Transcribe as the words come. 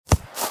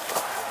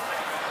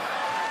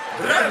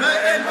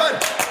Drømmeelver!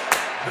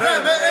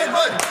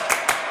 Drømmeelver!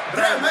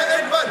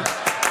 Drømmeelver!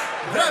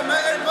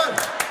 Drømmeelver!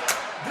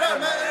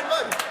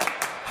 Drømmeelver!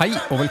 Hei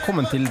og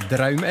velkommen til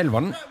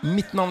Draumeelveren.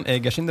 Mitt navn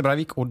er Gershinde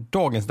Breivik, og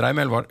dagens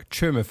Draumeelver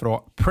kommer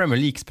fra Premier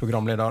Leagues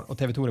programleder og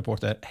TV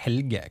 2-reporter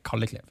Helge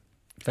Kalleklev.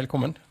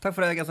 Velkommen. Takk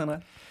for det, Gershinde.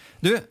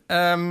 Du,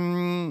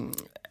 nå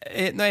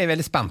er jeg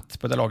veldig spent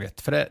på det laget,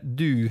 for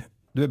du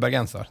er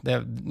bergenser.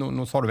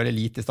 Nå sa du veldig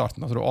lite i starten,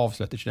 altså du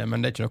avsløtte ikke det,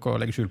 men det er ikke noe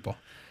å legge skjul på.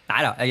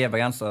 Neida, jeg er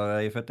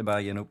bergenser. Jeg er født i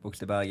Bergen,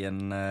 oppvokst i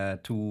Bergen.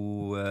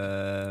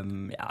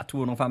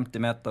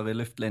 250 meter i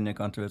luftlinje,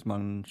 kanskje, hvis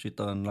man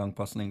skyter en lang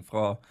passning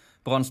fra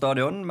Brann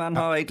stadion, men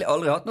har egentlig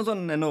aldri hatt noe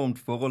sånn enormt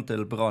forhold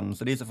til Brann.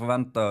 Så de som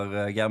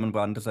forventer Gjermund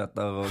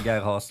Brandesæter og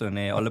Geir Haslund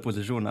i alle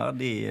posisjoner,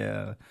 de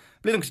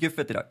blir nok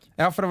skuffet i dag.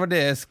 Ja, for det var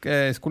det jeg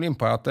skulle inn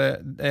på, at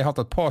jeg har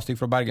hatt et par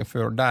stykker fra Bergen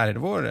før, og der er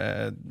det vår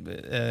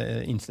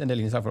en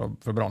del innslag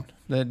fra Brann.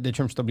 Det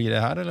kommer til å bli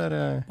det her, eller?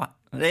 Nei,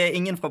 det er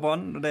ingen fra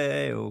Brann, og det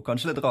er jo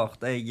kanskje litt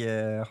rart. Jeg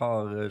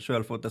har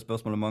selv fått det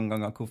spørsmålet mange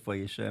ganger hvorfor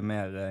jeg ikke er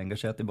mer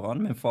engasjert i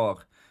Brann. Min far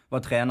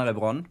var trener i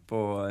Brann på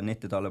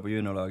 90-tallet på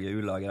juniorlaget,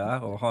 U-laget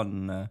der, og han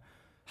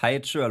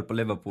heiet selv på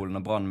Liverpool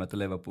når Brann møtte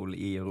Liverpool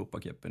i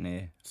Europacupen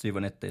i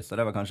 97, så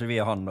det var kanskje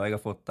via han da jeg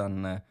har fått den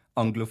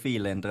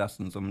anglofile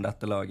interessen som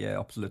dette laget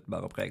absolutt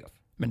bærer preg av.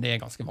 Men det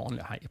er ganske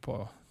vanlig å heie på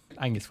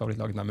engelsk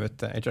favorittlaget når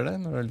møter, ikke det?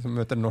 Når du liksom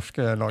møter det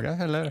norske laget,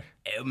 eller?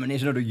 Jo, men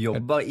ikke når du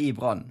jobber i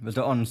Brann, hvis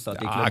du er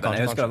ansatt i klubben.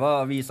 Jeg husker det var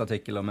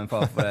avisartikkel om en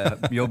far for det.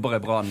 Jobber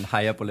i Brann,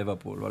 heier på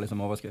Liverpool, var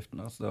liksom overskriften.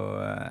 Så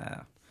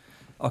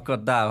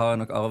akkurat der har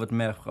jeg nok arvet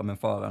mer fra min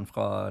far enn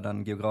fra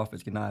den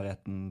geografiske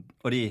nærheten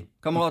og de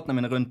kameratene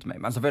mine rundt meg.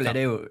 Men selvfølgelig,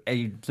 det er jo,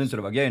 jeg synes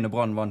det var gøy når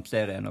Brann vant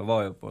serien og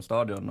var jo på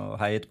stadion og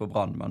heiet på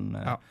Brann, men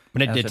ja. Men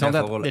det er ikke sånn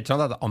at det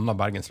er et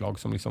annet bergenslag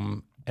som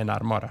liksom er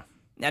nærmere.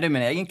 Ja, det er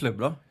min egen klubb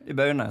da, i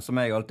Bøyne, som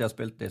jeg alltid har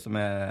spilt i, som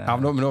er... Ja,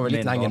 men nå er vi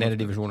litt lenger nede i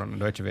divisjonene,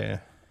 da er ikke vi...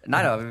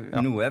 Neida,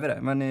 nå er vi det,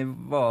 men jeg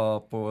var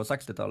på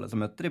 60-tallet, så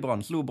møtte de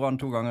Brann, slo Brann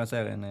 2 ganger i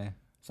serien i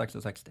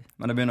 66.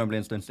 Men det begynner å bli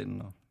en stund siden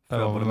nå. Det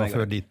var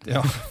før dit,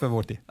 ja, før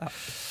vår tid.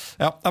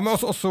 Ja, men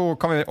også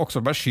kan vi også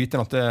bare skyte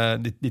inn at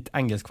ditt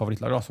engelsk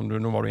favorittlag, da, som du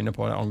nå var inne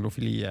på, den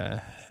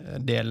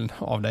anglofili-delen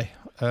av deg.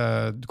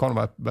 Du kan jo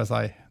bare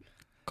si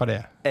hva det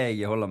er.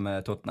 Jeg holder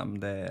med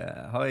Tottenham, det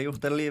har jeg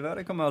gjort hele livet,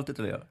 det kommer jeg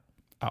alltid til å gjøre.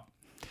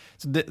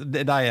 Så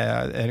de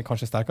er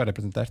kanskje sterkere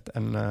representert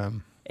enn...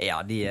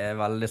 Ja, de er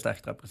veldig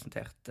sterkt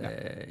representert.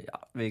 Ja,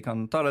 vi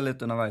kan ta det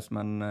litt underveis,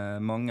 men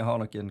mange har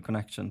nok en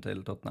connection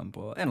til Tottenham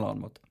på en eller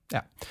annen måte.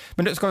 Ja.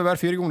 Men skal vi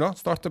være 4 ganger da?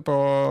 Starte på,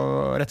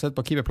 rett og slett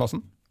på Kiwi-plassen?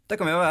 Det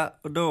kan vi gjøre,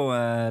 og da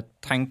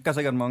tenker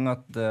sikkert mange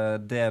at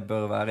det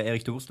bør være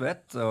Erik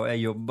Thorstvedt, og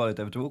jeg jobber i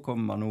TV 2,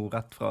 kommer nå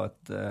rett fra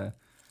et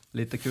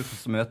lite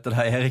kursmøte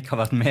der Erik har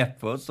vært med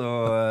på, så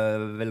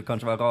vil det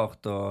kanskje være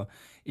rart å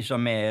ikke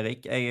ha med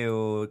Erik. Jeg er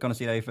jo, kan jeg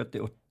si det, jeg er født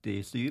i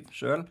 87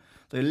 selv,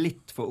 så jeg er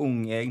litt for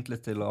ung egentlig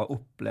til å ha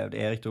opplevd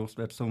Erik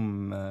Thorstvedt som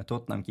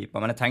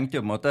Tottenham-keeper, men jeg tenkte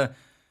jo på en måte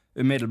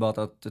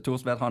umiddelbart at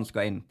Thorstvedt han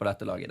skal inn på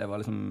dette laget. Det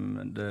var liksom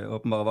det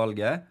åpenbare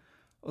valget.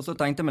 Og så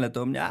tenkte jeg meg litt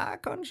om, ja,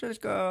 kanskje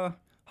jeg skal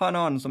ha en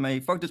annen som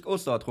jeg faktisk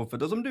også har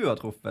truffet, og som du har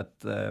truffet.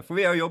 For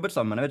vi har jo jobbet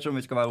sammen, jeg vet ikke om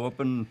vi skal være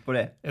åpen på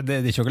det. Det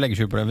er ikke noe å legge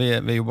skjul på det.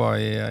 Vi jobber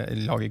i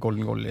laget i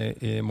Golden Goal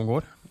i mange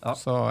år. Ja.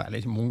 Så, eller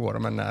ikke mange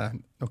år, men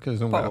noe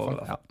som i hvert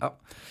fall. Ja.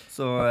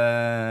 Så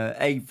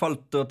jeg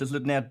falt da til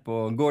slutt ned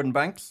på Gordon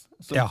Banks,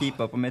 som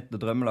keeper på mitt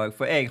drømmelag,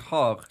 for jeg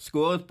har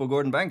skåret på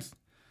Gordon Banks,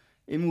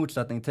 i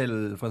motsetning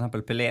til for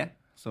eksempel Pelé,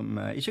 som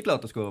ikke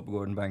klarte å skåre på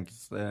Gordon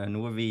Banks,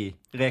 noe vi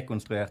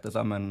rekonstruerte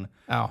sammen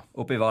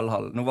oppe i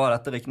Valhall. Nå var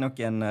dette riktig nok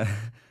en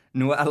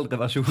noe eldre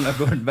versjon av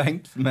Gordon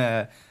Banks,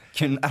 med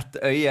kun ett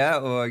øye,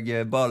 og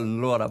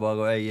ballen lå der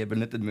bare, og jeg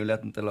benyttet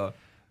muligheten til å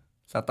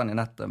sette den i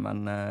nettet, men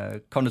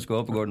kan du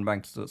skåre på Gordon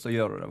Banks, så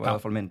gjør du det. Det var i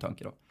hvert fall min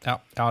tanke da. Ja,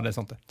 det er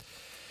sant det.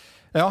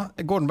 Ja,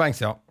 Gordon Banks,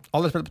 ja.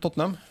 Alle spiller på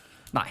Tottenham?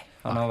 Nei,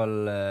 han har vel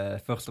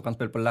først og fremst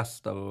spilt på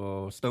Leicester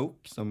og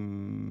Stoke, som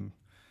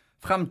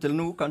frem til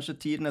nå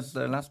kanskje tidenes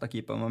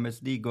Leicester-keeper, men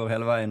hvis de går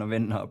hele veien og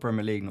vinner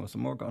Premier League nå, så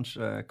må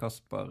kanskje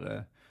Kasper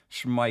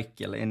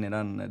Schmeichel inn i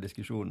den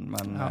diskusjonen,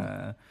 men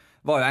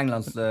var jo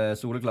Englands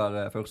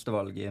soleklare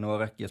førstevalg i en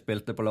årrekke,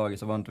 spilte på laget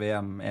som vant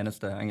VM,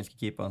 eneste engelske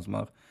keeperen som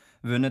har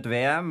vunnet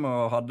VM,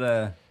 og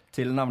hadde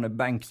tilnavnet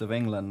Banks of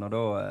England, og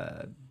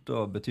da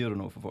betyr det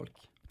noe for folk.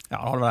 Ja,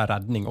 det hadde vært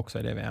redning også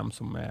i det VM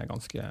som er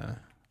ganske...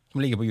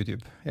 som ligger på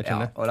YouTube.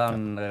 Ja, og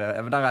den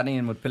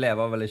redningen mot Pelé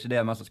var vel ikke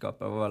det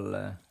mesterskapet, det var vel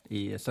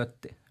i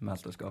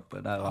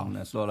 70-mesterskapet, der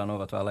han slår den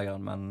over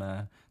tverrleggeren, men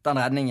den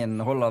redningen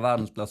holder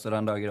verdensklasse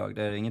den dag i dag,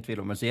 det er ingen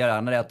tvil om. Men sier det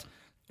enda det at,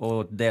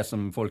 og det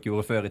som folk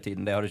gjorde før i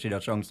tiden, det hadde ikke de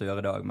hatt sjanse å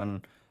gjøre i dag, men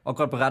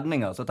akkurat på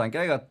redninger så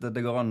tenker jeg at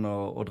det går an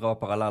å dra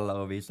paralleller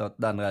og vise at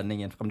den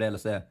redningen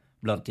fremdeles er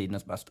blant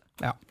tidenes beste.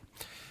 Ja,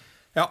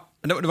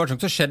 det var ikke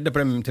noe som skjedde på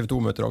det TV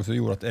 2-møtet som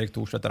gjorde at Erik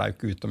Thorstvedt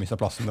røyk ut og mistet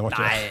plassen. Det var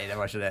ikke Nei, det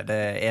var ikke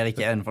det. Erik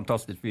er en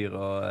fantastisk fyr,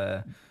 og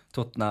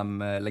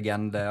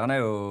Tottenham-legende. Han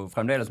jo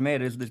fremdeles med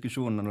i disse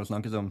diskusjonene når det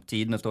snakkes om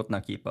tidenes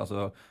Tottenham-keeper.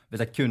 Så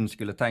hvis jeg kun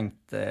skulle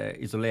tenkt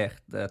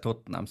isolert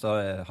Tottenham, så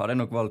hadde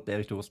jeg nok valgt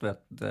Erik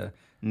Thorstvedt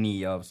 9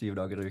 av 7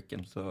 dager i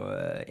uken. Så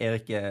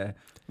Erik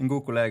en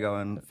god kollega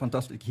og en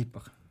fantastisk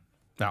keeper.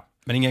 Ja,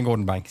 men ingen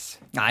Gordon Banks.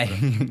 Nei,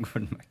 ingen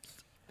Gordon Banks.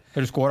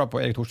 Har du skåret på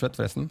Erik Thorstvedt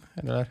forresten?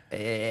 Er det der?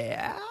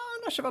 Ja,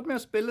 han har ikke vært med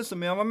å spille så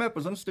mye. Han var med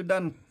på sånn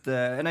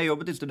når jeg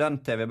jobbet i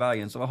student-TV i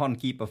Bergen, så var han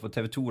keeper for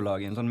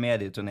TV2-laget i en sånn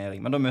medieturnering.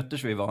 Men da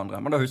møttes vi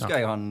hverandre. Men da husker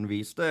jeg han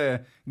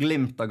viste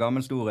glimt av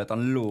gammel storhet.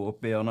 Han lå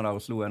oppe i hjørnet der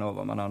og slo en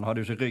over, men han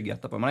hadde jo ikke rygg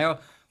etterpå. Men jeg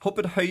har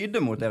hoppet høyde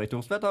mot Erik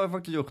Thorstvedt, har jeg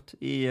faktisk gjort,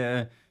 i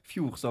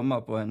fjor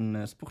sommer på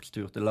en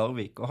sportstur til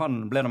Larvik. Og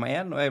han ble nummer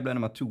 1, og jeg ble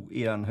nummer 2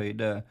 i den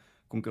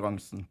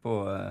høydekonkurransen på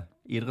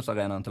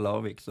idrettsarenaen til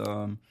Larvik. Så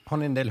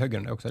han en del høyere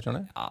enn det også,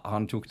 skjønner jeg? Ja,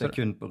 han tok det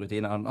kun på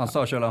rutine. Han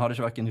sa selv han hadde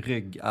ikke hverken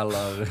rygg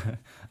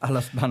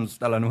eller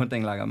spenst eller noen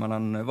ting lenger, men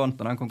han vant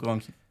den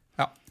konkurransen.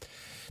 Ja.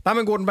 Nei,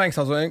 men Gordon Banks,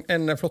 altså,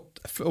 en flott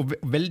og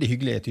veldig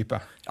hyggelig type.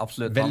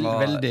 Absolutt.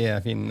 Veldig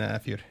fin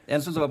fyr.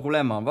 En som var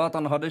problemet han var at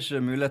han hadde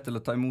ikke mulighet til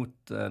å ta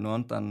imot noe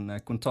annet enn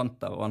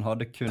kontanter, og han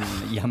hadde kun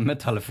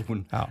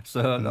hjemmetelefon. Ja.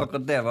 Så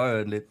akkurat det var jo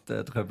litt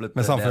trøblet.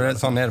 Men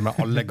sånn det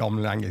med alle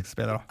gamle engelske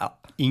spillere. Ja.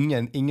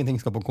 Ingenting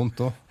skal på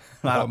konto.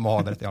 Da må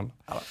ha det rett i hånd.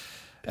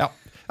 Ja.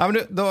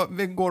 Men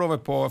vi går over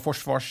på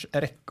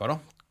forsvarsrekka da.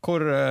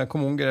 Hvor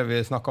mange vi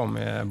snakker om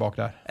bak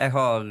der? Jeg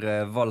har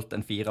valgt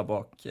en 4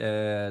 bak.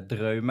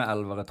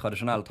 Drømmeelvere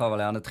tradisjonelt har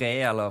vel gjerne 3,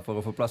 eller for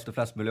å få plass til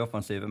flest mulig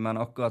offensive,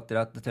 men akkurat i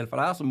dette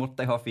tilfellet her så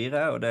måtte jeg ha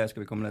 4, og det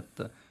skal vi komme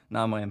litt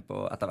nærmere inn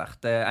på etter hvert.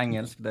 Det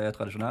engelsk, det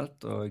tradisjonelt,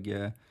 og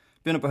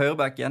begynner på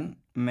høyrebacken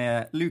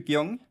med Luke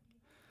Young.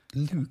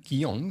 Luke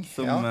Young,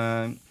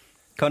 som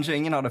kanskje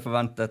ingen hadde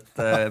forventet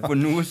på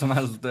noe som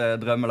helst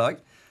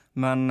drømmelag,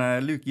 men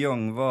Luke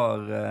Young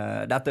var,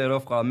 dette da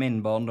fra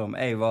min barndom,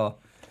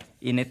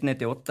 I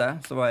 1998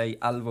 så var jeg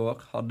 11 år,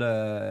 hadde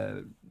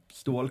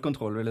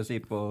stålkontroll, vil jeg si,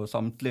 på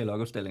samtlige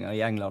lagoppstillinger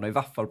i England, og i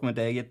hvert fall på mitt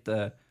eget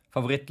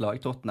favorittlag,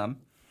 Tottenham.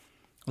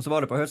 Og så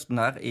var det på høsten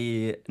her,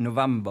 i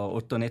november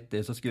 98,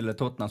 så skulle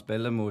Tottenham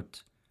spille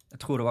mot, jeg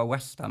tror det var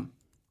West Ham.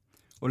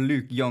 Og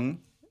Luke Young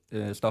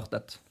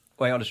startet,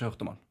 og jeg hadde ikke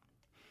hørt om han.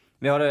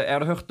 Jeg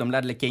hadde hørt om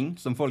Ledley King,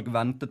 som folk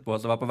ventet på,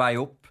 som var på vei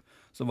opp,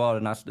 så var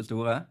det neste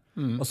store.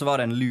 Og så var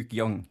det en Luke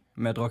Young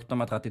med drakt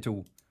nummer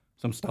 32,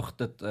 som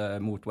startet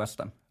mot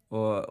West Ham.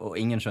 Og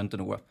ingen skjønte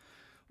noe.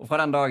 Og fra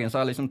den dagen så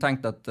har jeg liksom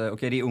tenkt at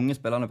ok, de unge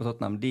spillerne på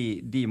Tottenham,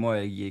 de må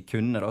jeg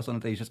kunne da, sånn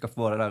at jeg ikke skal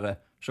få det der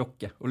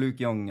sjokket. Og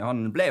Luke Young,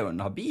 han ble jo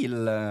en habil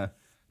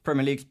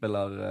Premier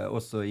League-spiller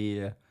også i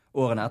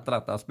årene etter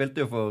dette. Han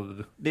spilte jo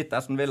for ditt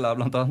Aston Villa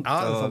blant annet. Ja,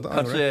 og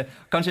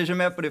kanskje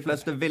ikke med på de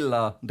fleste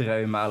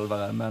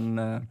Villa-drømmeelvere, men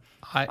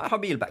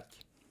habil back.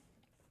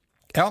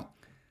 Ja.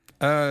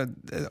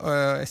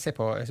 Jeg ser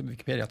på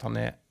Wikipedia at han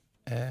er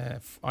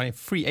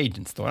free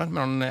agent, står det,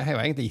 men han har jo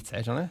egentlig gitt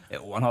seg, skjønner jeg?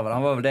 Jo, han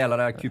var vel del av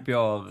det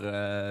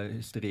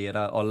QPR-hysteriet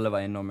der alle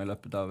var innom i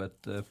løpet av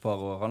et par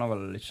år. Han har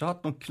vel ikke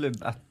hatt noen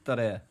klubb etter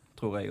det,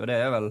 tror jeg, og det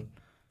vel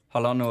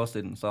 1,5 år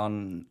siden, så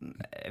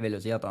jeg vil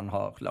jo si at han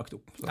har lagt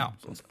opp.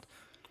 Sånn sett.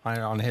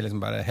 Han har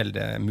liksom bare held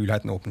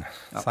muligheten åpne.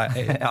 Ja.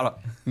 Ja da.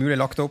 Mulig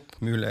lagt opp,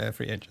 mulig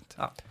free agent.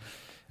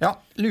 Ja,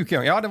 Luke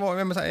Young, det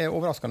var et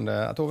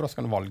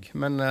overraskende valg,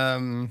 men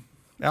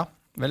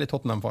veldig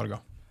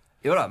Tottenham-farget.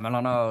 Jo da, men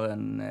han har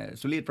en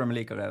solid Premier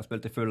League-karriere,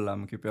 spilt i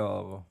Fulham, QPR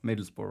og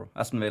Middlesbrough,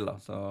 Aston Villa,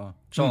 så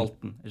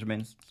Charlton, ikke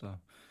minst. Så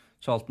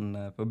Charlton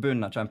på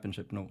bunnen av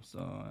Championship nå,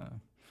 så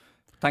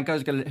tenker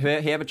jeg vi skal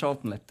heve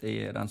Charlton litt i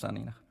den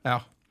sendingen der.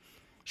 Ja,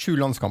 7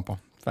 landskamper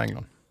for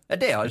England.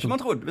 Ja, det hadde ikke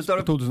man trodd. Hvis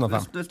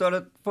du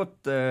hadde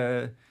fått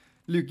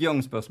Luke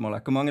Young-spørsmålet,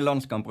 hvor mange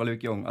landskamper av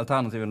Luke Young,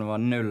 alternativene var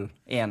 0,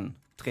 1,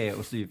 3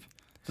 og 7,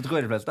 så tror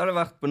jeg de fleste hadde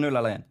vært på 0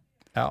 eller 1.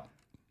 Ja.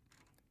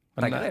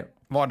 Men tenker det jo.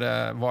 Var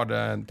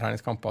det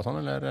treningskamper og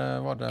sånn,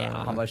 eller var det... Ja,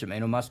 han var ikke med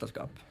i noe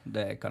mesterskap.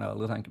 Det kan jeg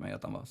aldri tenke meg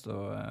at han var. Så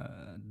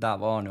der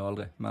var han jo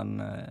aldri. Men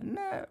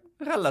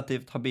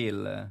relativt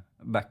habil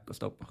back og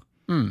stopper.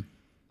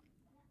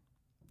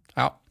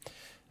 Ja.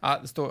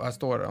 Han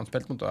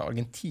spilte mot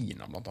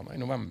Argentina, blant annet,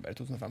 i november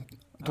 2015.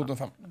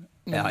 2005.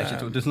 Ja, ikke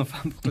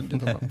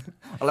 2015.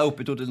 Han la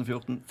opp i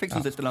 2014. Fikk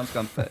sin siste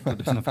landskamp i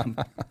 2015.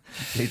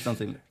 Litt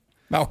sannsynlig.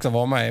 Men også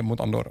var med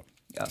mot Andorra.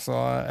 Ja. Så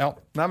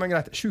nei, men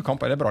greit, 7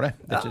 kamper, det er bra det.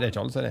 Det er ikke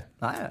alle, så det.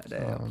 Nei, det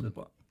er absolutt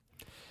bra.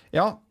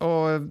 Ja,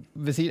 og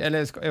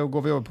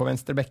går vi over på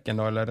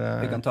venstrebekken da, eller?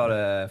 Vi kan ta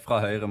det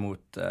fra høyre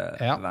mot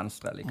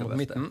venstre, mot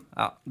midten.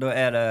 Ja, da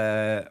er det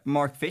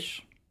Mark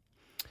Fish.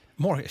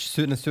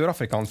 Den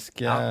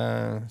sørafrikanske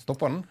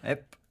stopperen.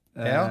 Jepp.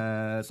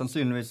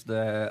 Sannsynligvis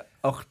det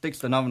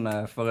artigste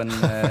navnet for en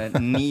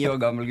 9 år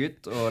gammel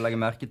gutt å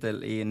legge merke til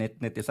i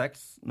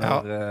 1996,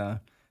 når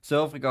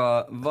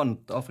Sør-Afrika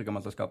vant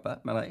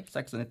Afrikamesterskapet, mener jeg.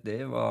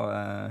 96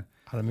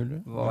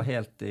 var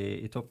helt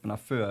i toppen her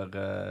før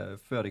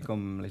de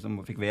kom liksom,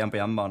 og fikk VM på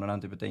hjemmebane og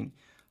den type ting.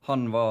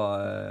 Han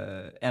var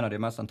en av de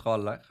mest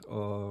sentrale der,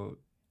 og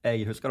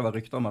jeg husker det var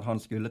rykter om at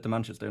han skulle til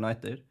Manchester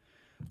United.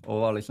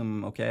 og var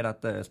liksom, ok,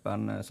 dette er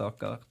spennende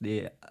saker.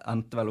 De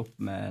endte vel opp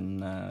med en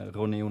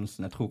Ronny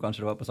Johnsen, jeg tror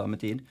kanskje det var på samme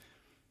tid.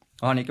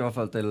 Og han gikk i hvert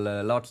fall til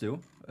Lazio,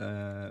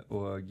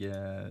 og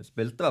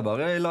spilte vel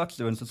bare i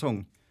Lazio en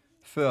sesong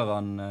før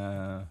han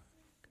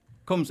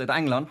kom seg til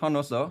England, han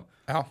også.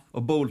 Ja.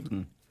 Og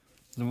Bolton,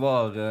 som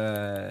var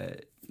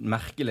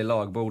merkelig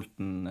lag,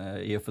 Bolton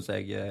i og for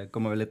seg,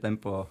 kommer vi litt inn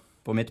på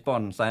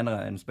midtbanen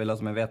senere, en spiller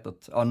som jeg vet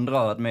at andre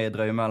har hatt med i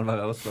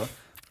drømmeelvere også,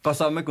 fra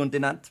samme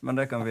kontinent, men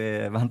det kan vi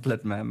vente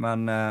litt med. Men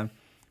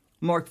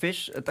Mark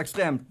Fish, et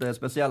ekstremt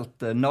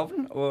spesielt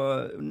navn,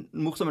 og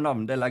morsomme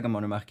navn, det legger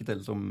man jo merke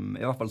til,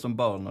 i hvert fall som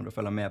barn når du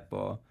følger med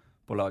på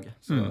laget.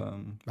 Så,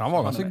 han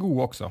var ganske god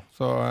også.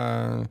 Så,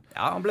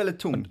 ja, han ble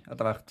litt tung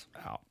etter hvert.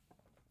 Ja.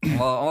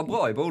 Han var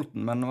bra i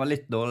Bolton, men han var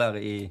litt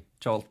dårligere i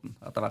Charlton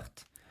etter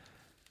hvert.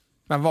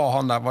 Men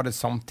var det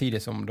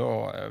samtidig som da,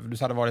 du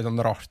sa det var litt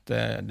sånn rart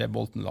det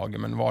Bolton-laget,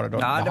 men var det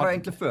da? Ja, det var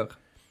egentlig før.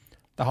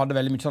 Det hadde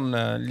veldig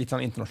mye litt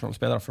sånn internasjonale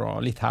spillere fra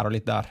litt her og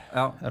litt der.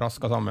 Ja.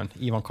 Rasket sammen.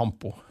 Ivan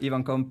Campo,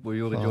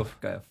 Juri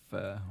Djorkaeff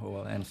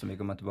og en som vi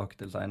kommer tilbake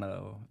til senere.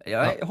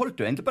 Jeg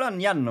holdt jo egentlig på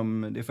den gjennom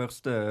de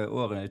første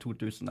årene i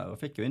 2000 der, og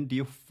fikk jo inn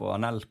Dioff og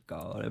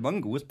Anelka, og det var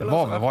mange gode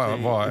spillere.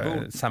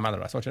 Var Sam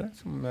Allardyce, var ikke det?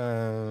 Som,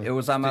 jo,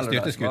 Sam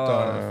Allardyce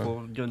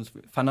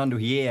var Fernando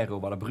Hierro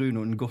var det,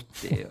 Bruno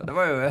Ngotti. Det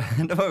var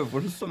jo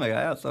voldsomme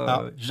greier. Så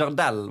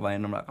Jardel var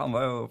innom der. Han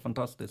var jo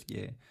fantastisk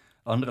i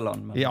andre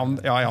land. Men, I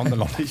andre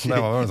land. Det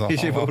var jo sånn.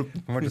 Ikke i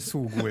Bolton. Han var ikke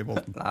så god i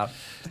Bolton. Nei.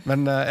 Men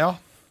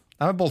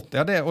Bolton,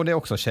 og det er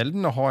også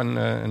sjelden å ha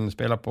en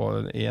spiller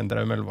i en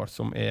drømmeelver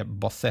som er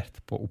basert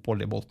på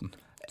opphold i Bolton.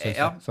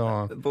 Ja,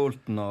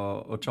 Bolton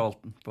og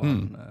Charlton på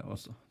han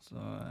også.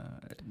 Så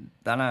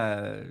denne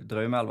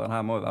drømmeelveren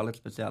her må jo være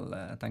litt spesiell.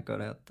 Jeg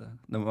tenker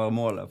det må være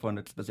målet å få en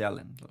litt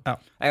spesiell inn. Ja.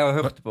 Jeg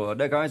har hørt på,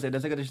 det kan jeg si,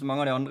 det er sikkert ikke så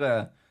mange av de andre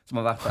som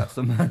har vært her,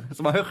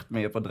 som har hørt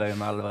mye på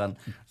drømmeelveren.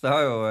 Så jeg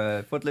har jo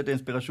fått litt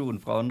inspirasjon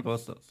fra andre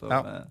også, så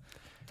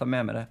ta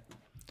med det.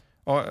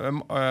 Og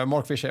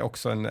Mark Fish er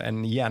også en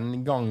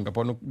gjenganger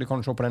på, du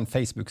kan se på den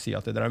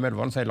Facebook-siden til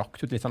Drømmeelveren, så har jeg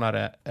lagt ut litt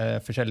sånne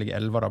forskjellige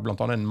elvere,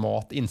 blant annet en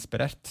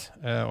matinspirert.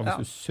 Og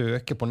hvis du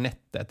søker på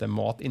nettet etter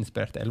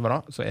matinspirerte elvere,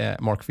 så er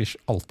Mark Fish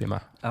alltid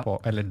med på,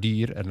 eller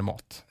dyr eller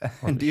mat.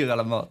 Dyr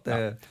eller mat, det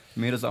er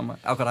mye det samme.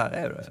 Akkurat her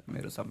er det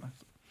mye det samme.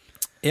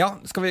 Ja,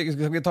 skal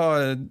vi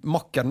ta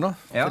makkeren da,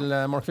 til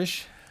Mark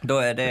Fish?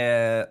 Da er det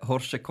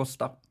Jorge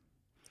Costa,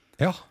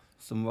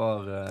 som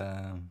var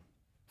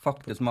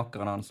faktisk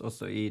makkeren hans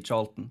også i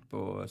Charlton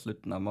på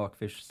slutten av Mark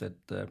Fish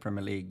sitt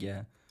Premier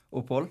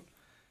League-opphold.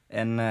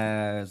 En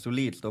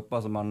solid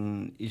stopper som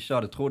han ikke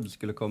hadde trodd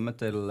skulle komme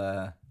til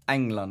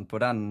England på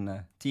den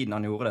tiden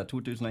han gjorde det.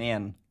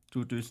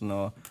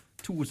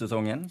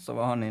 2001-2002-sesongen så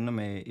var han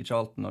innom i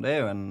Charlton, og det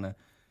er jo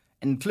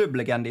en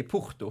klubblegende i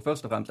Porto,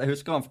 først og fremst. Jeg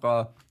husker han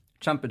fra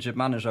Championship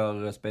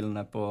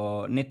Manager-spillene på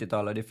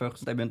 90-tallet, de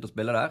første jeg begynte å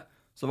spille der,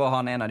 så var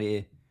han en av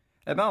de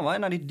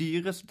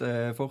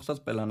dyreste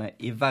forsvarsspillerne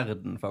i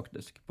verden,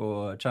 faktisk,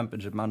 på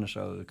Championship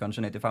Manager,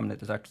 kanskje 95,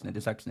 96,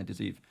 96,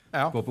 97,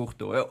 på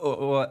Porto.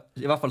 Og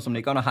i hvert fall som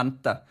de kan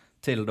hente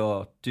til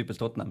da typisk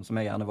Tottenham, som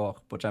jeg gjerne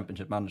var på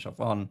Championship Manager,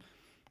 for han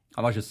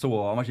var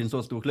ikke en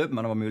så stor klubb,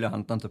 men det var mulig å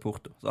hente han til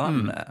Porto. Så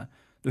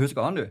du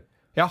husker han, du?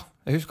 Ja,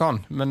 jeg husker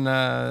han, men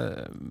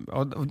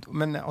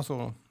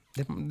altså...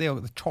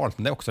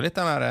 Charlton, det er også litt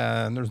den der,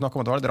 når du snakker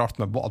om at det var litt rart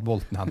med at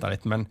Bolton hentet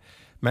litt,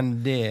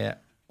 men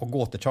det å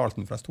gå til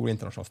Charlton fra store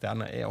internasjonale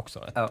stjerner er også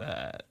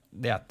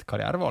det er et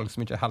karrierevalg som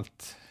ikke er helt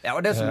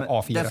og det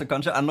A4. Det som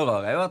kanskje er enda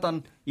rart er jo at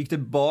han gikk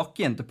tilbake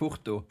igjen til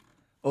Porto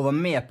og var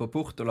med på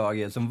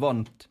Porto-laget som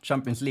vant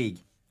Champions League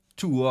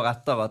 2 år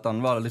etter at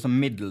han var liksom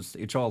middels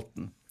i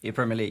Charlton i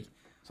Premier League.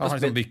 Så han har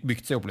liksom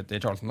bygd seg opp litt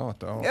i Charlton da,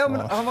 Ja,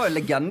 men han var jo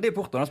legende i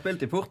Porto. Han har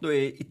spilt i Porto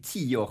i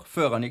 10 år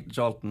før han gikk til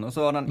Charlton, og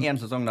så var han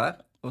en sesong der,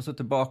 og så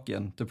tilbake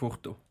igjen til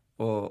Porto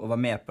og var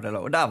med på det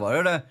laget. Og der var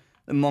det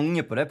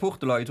mange på det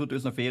Porto-laget i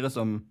 2004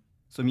 som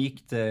gikk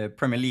til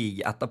Premier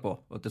League etterpå,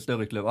 og til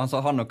større klubb.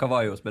 Han og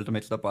Cavallo spilte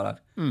midtstopper der.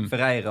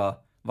 Ferreira,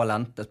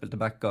 Valente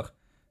spilte backer.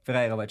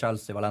 Ferreira var i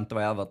Chelsea, Valente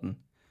var i Everton.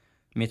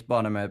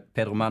 Midtbane med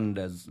Pedro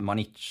Mendes,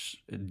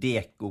 Manic,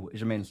 Deco,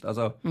 ikke minst.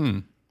 Altså,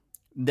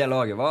 det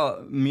laget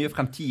var mye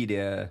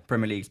fremtidige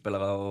Premier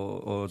League-spillere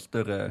og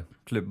større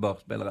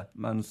klubber-spillere,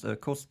 mens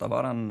Costa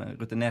var den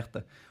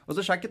rutinerte. Og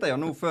så sjekket jeg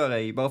jo nå før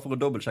bare for å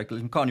dobbeltsjekke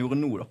liksom, hva han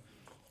gjorde nå da,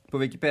 på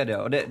Wikipedia,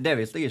 og det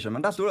visste jeg ikke,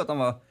 men der stod det at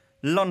han var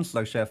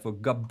landslagssjef for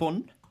Gabon.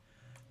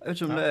 Jeg vet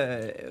ikke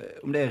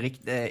om det er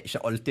riktig, det er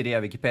ikke alltid de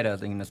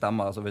Wikipedia-tingene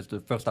stemmer, altså hvis du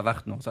først har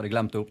vært noe, så har de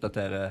glemt å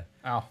oppdatere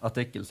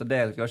artikkel, så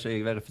det skal ikke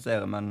jeg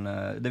verifisere, men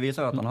det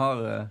viser at han har...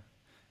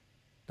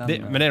 men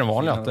det er jo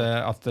vanlig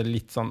at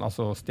litt sånn,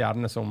 altså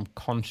stjernene som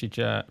kanskje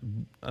ikke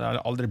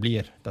aldri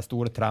blir de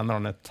store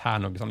trenerne tar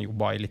noen sånn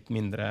jobber i litt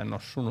mindre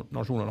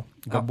nasjoner da.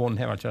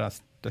 Gabon har vel ikke de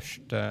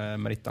største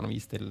merittene å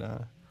vise til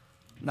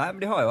Nei,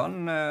 men de har jo han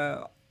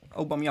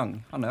Aubameyang,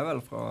 han er vel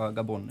fra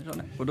Gabon, ikke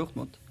han på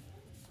Dortmund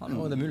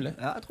det er mulig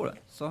Ja, jeg tror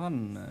det Så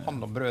han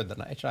og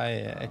brødrene, er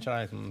ikke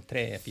de som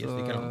 3-4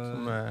 stykker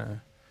som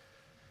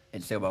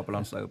jeg ser bare på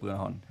landslaget på grunn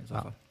av han i så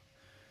fall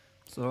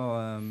Så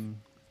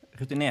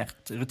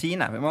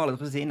rutine. Vi må ha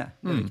litt rutine.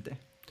 Det viktig.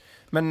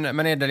 Men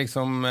det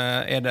liksom,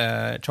 det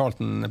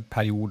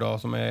Charlton-perioder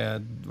som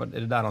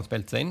det der han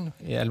spilte seg inn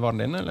i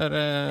elveren din, eller?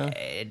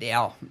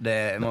 Ja,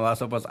 det må være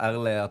såpass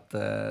ærlig at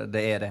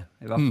det det.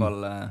 I hvert fall,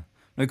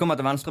 når vi kommer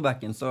til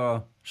venstrebekken, så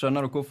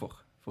skjønner du hvorfor,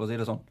 for å si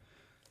det sånn.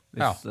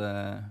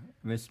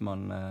 Hvis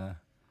man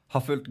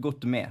har fulgt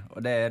godt med, og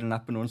det det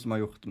neppe noen som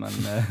har gjort, men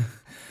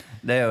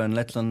det jo en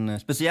litt sånn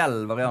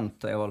spesiell variant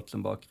jeg har valgt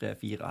som bakre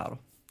 4 her da.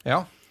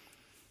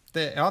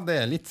 Ja, det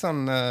litt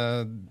sånn...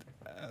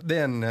 Det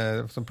en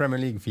som Premier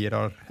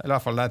League-firer, eller I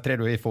hvert fall de 3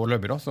 du I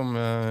foreløpig da, som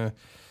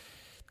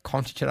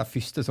kanskje ikke det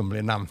første som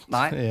blir nevnt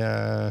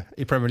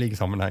I Premier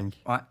League-sammenheng.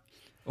 Nei.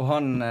 Og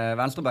han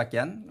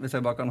venstrebacken, hvis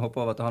jeg bare kan hoppe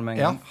over til han med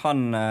en gang,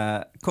 han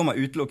kommer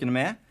utelukkende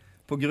med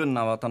på grunn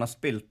av at han har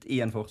spilt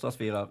I en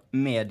forsvarsfirer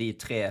med de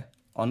 3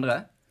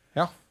 andre.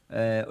 Ja.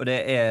 Og det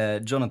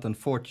Jonathan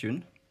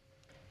Fortune.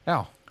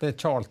 Ja, det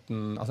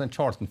Charlton, altså en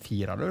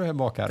Charlton-firer du har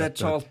bak her. Det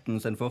Charlton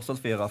sin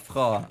forsvarsfirer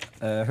fra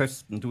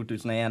høsten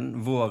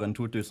 2001, våren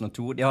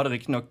 2002. De hadde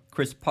riktig nok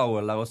Chris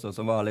Powell der også,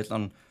 som var litt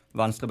sånn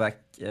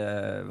venstreback,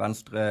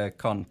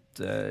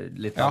 venstrekant,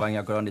 litt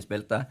avhengig av hvordan de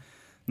spilte.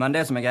 Men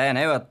det som greien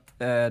jo at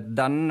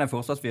denne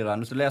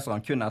forsvarsfireren, hvis du leser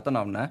han kun etter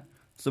navnet,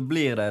 så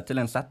blir det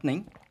til en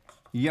setning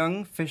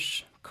Young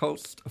Fish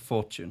Coast of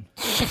Fortune.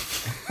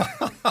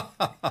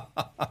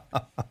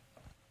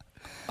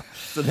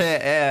 Så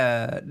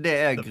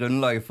det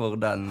grunnlaget for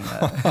den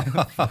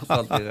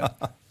forsvarsfireren.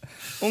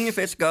 Unge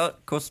fisker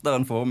koster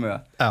en formue.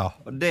 Ja.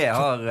 Og det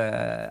har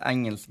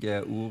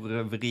engelske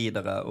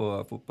ordvridere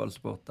og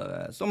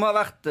fotballsportere, som har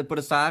vært på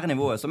det sære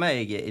nivået, som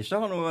jeg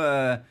ikke har noe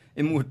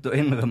imot å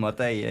innrømme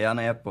at jeg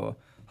gjerne på,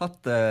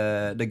 hatt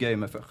det gøy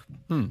med før.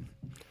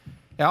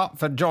 Ja,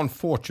 for John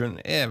Fortune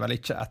vel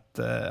ikke et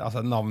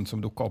navn som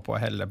dukker opp på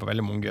heller på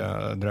veldig mange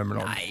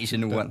drømmelag. Nei, ikke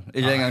noen.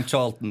 Ikke engang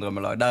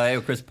Charlton-drømmelag. Der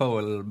jo Chris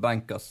Powell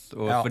bankers,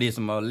 og for de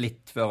som var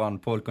litt før han,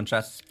 Paul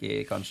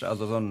Konchesky kanskje,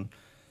 altså sånn,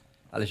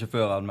 eller ikke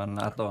før han, men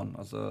etter han,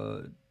 altså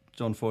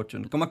John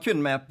Fortune. Kommer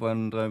kun med på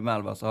en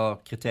drømmeelver, så har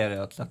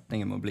kriteriet at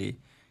setningen må bli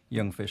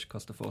Young Fish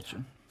Cost a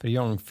Fortune. For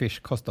Young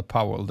Fish Cost a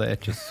Powell, det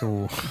ikke så...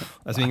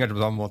 Jeg svinger ikke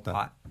på samme måte.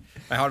 Nei.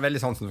 Jeg har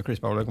veldig sansen for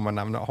Chris Powell, jeg kommer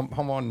nevne.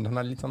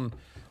 Han litt sånn...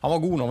 Han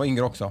var god når han var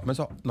yngre også, men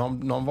så,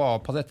 når han var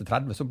passert til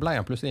 30, så ble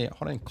han plutselig,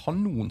 hadde en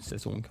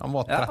kanonsesong. Han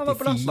var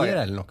 34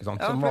 eller noe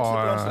sånt. Som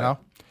var,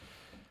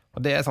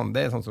 Og det sånn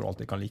som du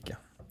alltid kan like.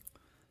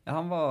 Ja,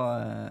 han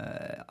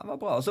var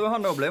bra. Så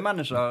han da ble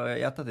manager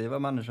i ettertid,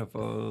 var manager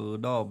for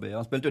Derby.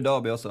 Han spilte jo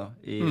Derby også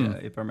i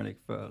Premier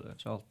League før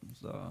Charlton,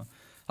 så...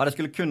 Hadde jeg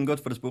skulle kun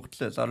gått for det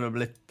sportlige, så hadde det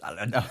blitt...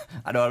 det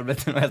hadde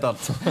blitt noe helt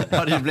annet. Det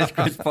hadde ikke blitt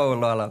Chris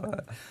Powell,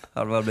 eller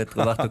hadde det blitt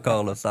Roberto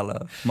Carlos,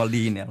 eller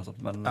Maldini, eller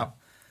sånt, men...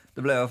 Det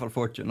ble I hvert fall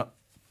Fortune,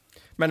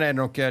 da. Men det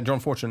nok John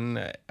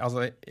Fortune,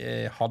 altså,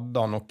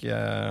 hadde han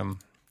noe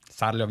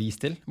særlig å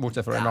vise til,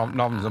 bortsett fra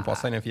navnet som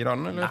passet inn I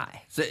 4'eren, eller?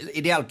 Nei, så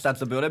ideelt sett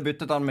så burde jeg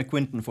byttet han med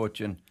Quinton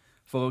Fortune,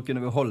 for å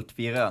kunne beholdt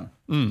 4'eren,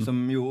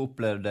 som jo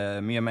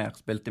opplevde mye mer,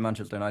 spilte I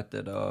Manchester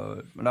United,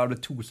 men da hadde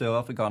det 2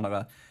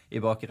 sørafrikanere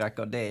I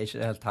bakrekker, det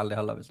ikke helt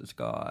heldig heller, hvis du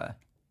skal...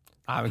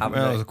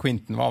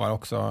 Quinton var vel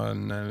også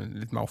en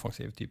litt mer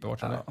offensiv type, var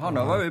ikke det? Han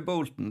var jo I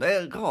Bolton. Det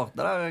rart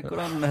det der,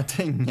 hvordan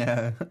ting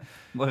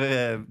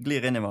bare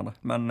glir inn I hverandre.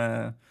 Men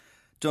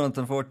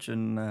Jonathan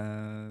Fortune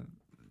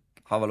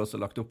har vel også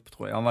lagt opp,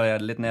 tror jeg. Han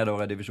var litt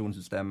nedover I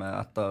divisjonssystemet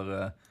etter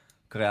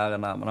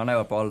karrieren der, men han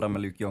jo på alder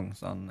med Luke Young,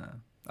 så han...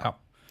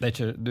 Det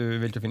ikke, du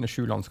vil ikke finne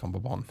 7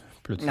 landskamper på han,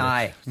 plutselig.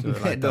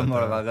 Nei, da må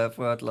det være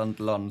fra et eller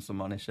annet land som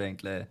man ikke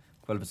egentlig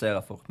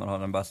kvalifiserer for, men har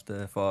den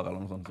beste far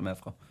eller noe sånt som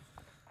fra.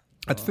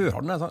 Før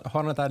hadde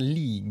han et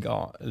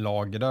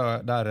ligalaget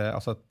der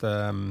altså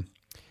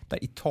der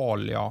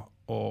Italia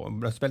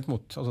ble spilt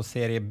mot altså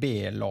serie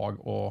B-lag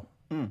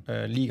og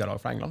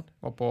ligalag fra England.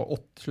 Var på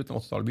slutten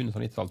av 80-tallet,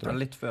 begynnelsen av 90-tallet. Det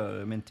litt før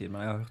min tid,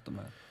 men jeg har hørt om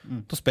det.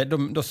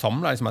 Da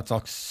samlet liksom et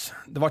slags...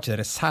 Det var ikke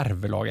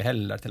reservelaget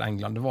heller til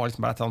England. Det var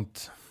liksom bare et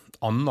sånt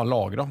annet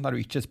lag da, der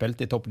du ikke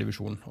spilte I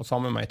toppdivisjon. Og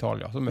sammen med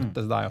Italia. Så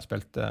møttes de og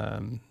spilte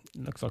en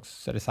slags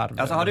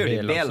reserve. Ja, så hadde jo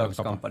de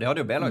B-lagskamper. De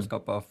hadde jo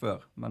B-lagskamper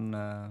før, men...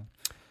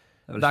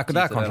 Der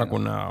kanskje han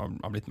kunne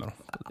ha blitt med da.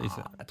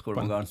 Jeg tror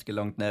det var ganske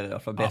langt ned I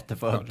alfabetet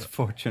for at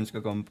Fortune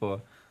skal komme på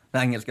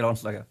det engelske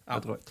landslaget, det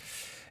tror jeg.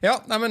 Ja,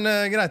 nei, men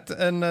greit.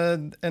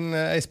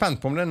 Jeg spent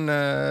på om den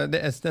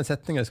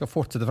setningen skal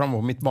fortsette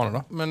fremover på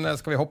midtbanen da. Men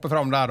skal vi hoppe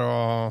frem der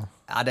og...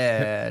 Ja,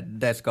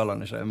 det skal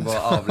han ikke. Jeg må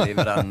bare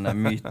avlive den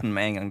myten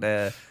med en gang. Det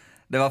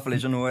I hvert fall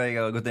ikke noe jeg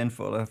har gått inn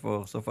for. Det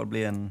får I så fall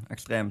bli en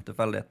ekstrem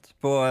tilfeldighet.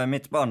 På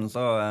midtbanen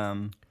så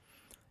har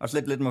jeg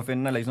slitt litt med å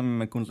finne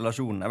liksom,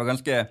 konstellasjonen. Jeg var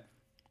ganske...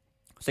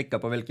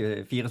 sikker på hvilke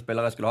 4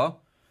 spillere jeg skulle ha,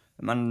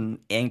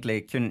 men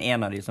egentlig kun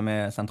en av de som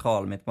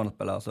sentral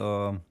midtbanespiller, så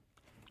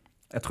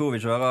jeg tror vi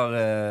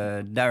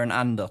kjører Darren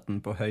Anderton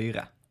på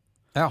høyre.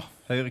 Ja.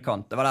 Høyre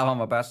kant, det var der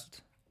han var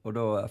best, og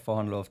da får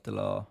han lov til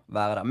å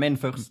være der. Min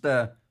første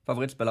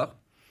favorittspiller,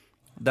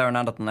 Darren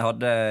Anderton, jeg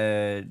hadde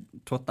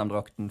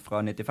Tottenham-drakten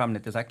fra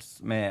 95-96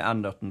 med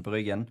Anderton på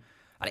ryggen.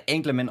 det er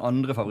egentlig min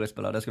andre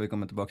favorittspiller, det skal vi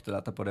komme tilbake til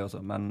etterpå det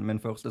også, men min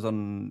første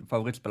sånn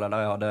favorittspiller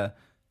der jeg hadde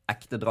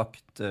ekte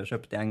drakt,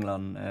 kjøpt i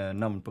England,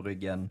 navn på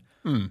ryggen,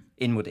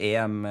 inn mot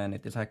EM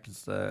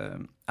 96,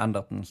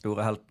 Anderton,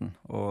 store helten,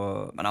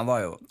 men han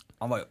var jo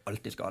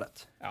alltid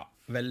skadet. Ja,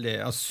 veldig,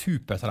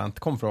 supertalent,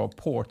 kom fra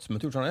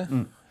Portsmouth, tror jeg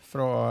det?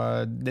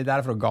 Det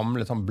der fra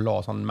gamle sånn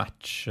blad, sånn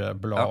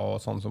matchblad og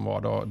sånn som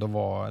var, da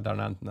var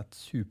der enten et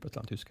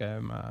supertalent, husker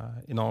jeg,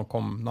 når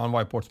han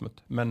var i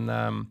Portsmouth. Men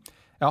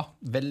ja,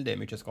 veldig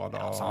mye skadet.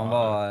 Ja, altså, han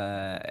var,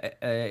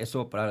 jeg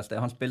så på det her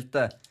sted, han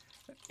spilte,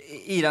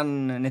 i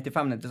den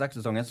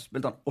 95-96-sesongen så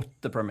spilte han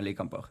 8 Premier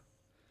League-kamper.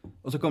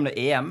 Og så kom det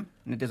EM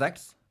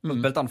 96, så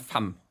spilte han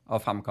 5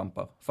 av 5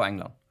 kamper for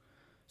England.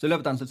 Så i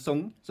løpet av en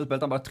sesong så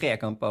spilte han bare 3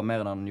 kamper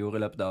mer enn han gjorde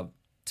i løpet av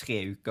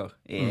 3 uker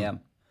i EM.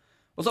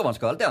 Og så var han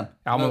skadet igjen.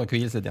 Ja, han må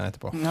hvile seg igjen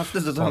etterpå.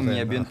 Neste sesong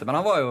begynte. Men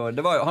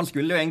han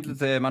skulle jo egentlig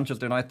til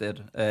Manchester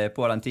United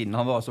på den tiden.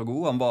 Han var så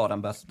god, han var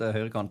den beste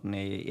høyrekanten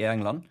i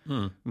England.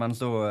 Men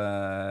så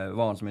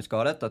var han så mye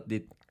skadet at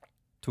de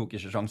tok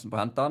ikke sjansen på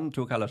å hente han,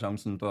 tok heller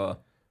sjansen på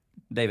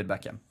David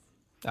Beckham.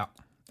 Ja.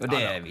 Og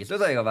det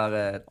viste seg å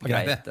være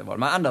greit valg.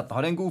 Men Anderton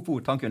hadde en god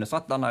fot. Han kunne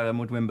satt den der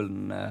mot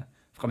Wimbledon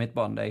fra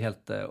midtbanen. Det er jeg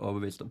helt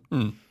overbevist om.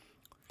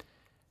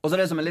 Og så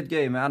det som er litt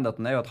gøy med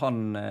Anderton er jo at han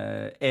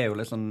er jo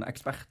litt sånn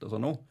ekspert og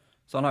sånn nå.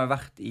 Så han har jo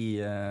vært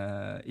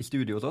i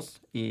studio hos oss,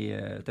 i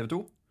TV 2,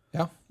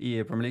 i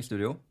Premier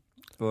League-studio.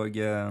 Og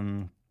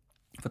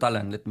fortelle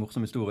en litt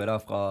morsom historie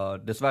der fra,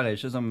 dessverre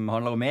ikke som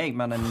handler om meg,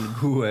 men en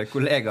god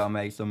kollega av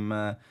meg som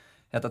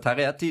heter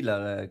Terje,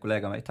 tidligere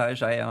kollega av meg. Terje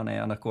Skeie, han er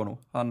i NRK nå.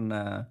 Han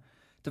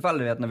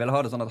tilfeldighetene ville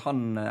ha det sånn at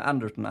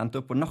Anderton endte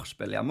opp på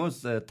nachspiel hjemme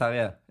hos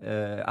Terje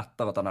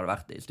etter at han hadde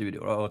vært i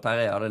studio. Og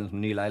Terje hadde en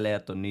ny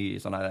leilighet og ny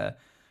sånn her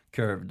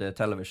curved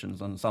television,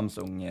 sånn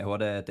Samsung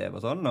HD-TV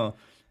og sånn, og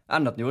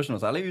Anderton gjorde ikke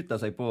noe særlig ut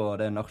av seg på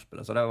det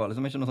nachspielet, så det var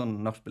liksom ikke noe sånn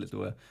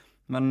nachspiel-historie.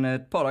 Men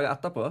et par dager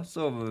etterpå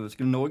så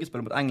skulle Norge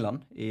spille mot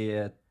England i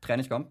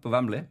treningskamp på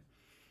Wembley,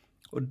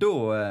 og da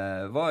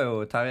var jo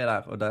Terje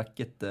der og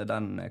dekket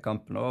den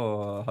kampen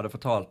og hadde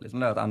fortalt liksom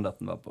det at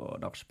Anderton var på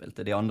nachspiel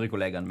til de andre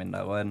kollegaene mine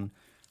der, og en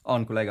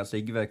annen kollega,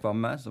 Sigve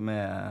Kvamme, som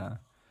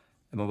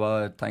jeg må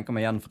bare tenke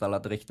meg gjenfortelle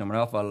dette riktig, men i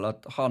hvert fall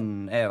at han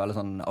er veldig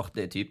sånn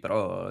artig type da,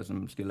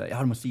 som skulle, ja,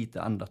 du må si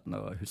til Anderton,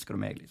 og husker du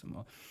meg, liksom,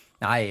 og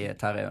nei,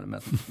 Terje er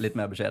litt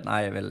mer beskjed,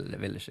 nei, jeg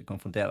vil ikke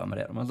konfrontere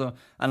med det, men så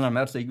ender han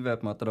med at Sigve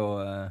på en måte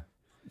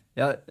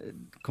da,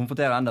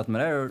 konfronterer Anderton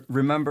med det,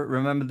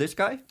 remember this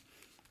guy?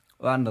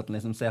 Og Anderton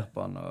liksom ser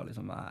på han, og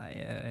liksom, nei,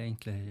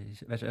 egentlig,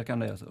 vet ikke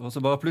hvem det er, og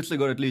så bare plutselig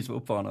går det et lys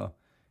opp for han, og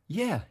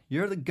yeah,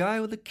 you're the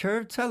guy with the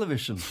curved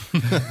television.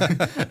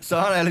 Så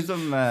han er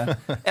liksom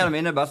en av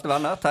mine beste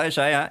venner, Terje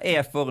Skeie,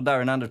 er for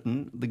Darren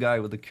Anderton, the guy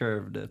with the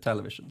curved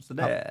television. Så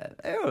det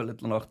er jo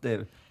litt artig.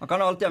 Man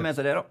kan jo alltid ha med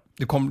seg det da.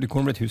 Du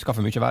kommer blitt husket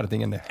for mye verre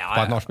ting enn det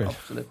på et nachspiel.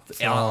 Absolutt.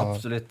 Ja,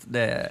 absolutt.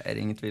 Det er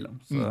det ingen tvil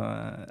om. Så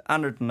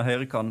Anderton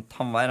høyrekant,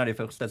 han var en av de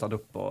første jeg satt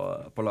opp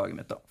på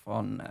laget mitt da, for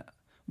han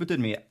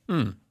betydde mye.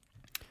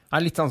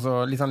 Litt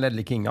sånn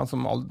Ledley King,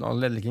 som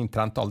Ledley King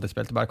trente aldri,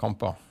 spilte bare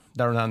kamper.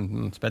 Der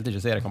han spilte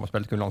ikke seriekamper,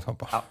 spilte kun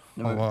landskamper. Ja,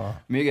 det var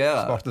mye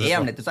gøyere.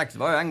 EM 96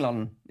 var jo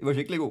England, de var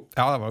skikkelig god.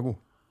 Ja, det var god.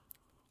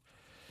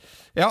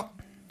 Ja,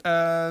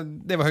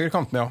 det var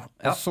høyrekanten, ja.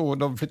 Og så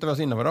da flytter vi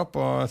oss innover da,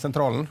 på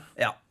sentralen.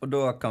 Ja, og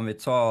da kan vi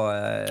ta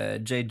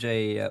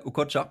JJ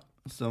Okocha,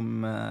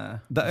 som...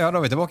 da er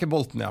vi tilbake i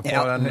Bolton, ja.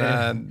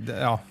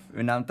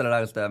 Vi nevnte det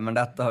der i sted,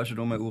 men dette har ikke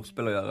noe med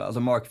ordspill å gjøre.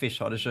 Altså, Mark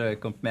Fish hadde ikke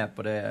kommet med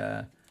på det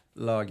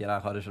laget der,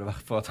 hadde ikke det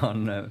vært for at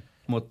han...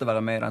 måtte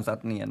være med i den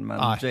setningen, men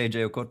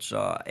JJ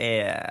Okocha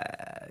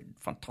er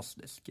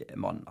fantastisk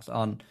mann. Altså,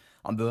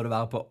 han burde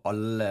være på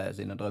alle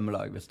sine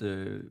drømmelag hvis du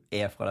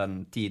er fra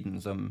den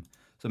tiden som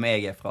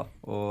jeg er fra,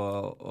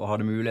 og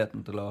hadde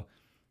muligheten til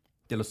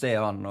å se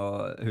han,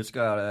 og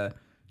husker jeg hadde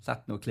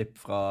sett noen klipp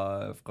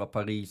fra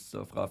Paris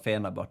og fra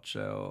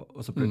Fenerbahçe,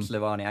 og så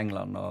plutselig var han i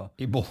England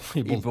og i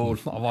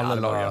Bolton av alle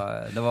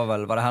lag. Det var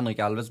det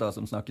Henrik Elvestad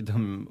som snakket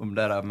om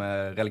det der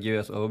med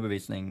religiøs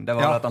overbevisning. Det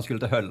var at han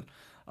skulle til Hull,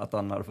 at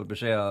han hadde fått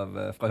beskjed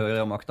fra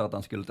høyre makter at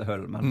han skulle til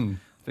Hull, men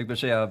fikk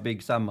beskjed av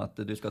Big Sam at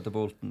du skal til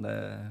Bolton.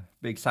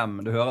 Big Sam,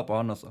 du hører på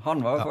han også.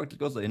 Han var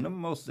faktisk også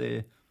innom oss i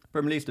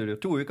Premier League-studio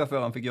 2 uker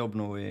før han fikk jobb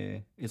nå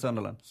i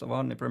Sunderland. Så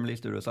var han i Premier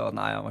League-studio og sa at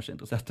nei, han var ikke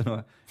interessert i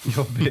noe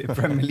jobb i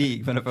Premier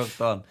League med det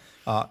første han.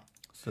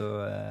 Så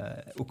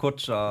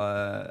Okocha,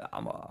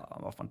 han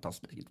var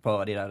fantastisk. Et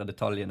par av de der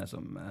detaljene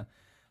som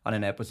han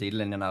er nede på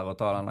sidelinjen her og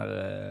tar den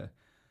der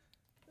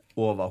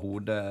over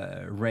hodet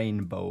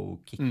rainbow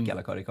kick,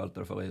 eller hva de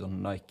kalte det for i sånn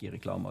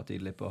Nike-reklamer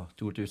tidlig på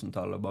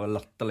 2000-tallet, og bare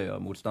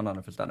latterliggjør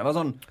motstanderne fullstendig. Det var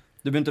sånn,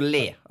 du begynte å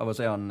le av å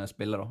se han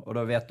spille da, og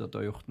da vet du at du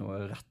har gjort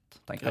noe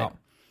rett, tenker jeg.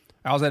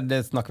 Ja, altså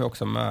det snakker vi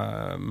også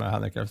med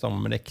Henrik Elvstad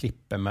om, med det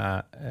klippet med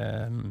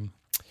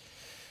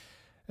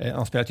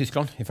han spiller i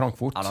Tyskland, i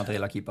Frankfurt. Han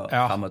triller keeper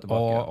frem og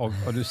tilbake.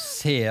 Og du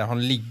ser, han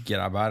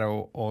ligger der bare,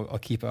 og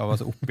keeper var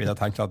så oppi det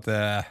og tenkte at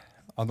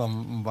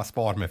han var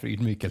spar med for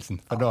ydmykelsen.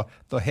 For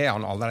da har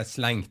han allerede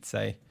slengt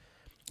seg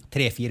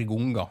 3-4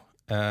 ganger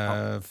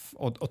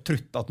og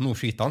trutt at nå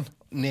skyter han.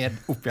 Ned,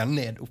 opp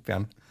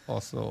igjen. Og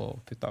så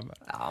putta han med.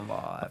 Ja, han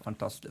var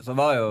fantastisk. Han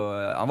var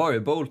jo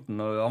i Bolton,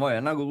 og han var jo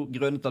en av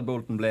grunnene til at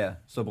Bolton ble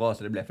så bra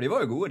som de ble. For de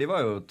var jo gode. De var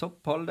jo topp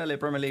halvdel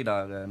i Premier League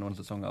der noen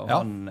sesonger, og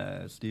han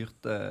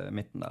styrte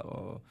midten der.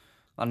 Og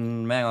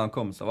med en gang han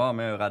kom, så var han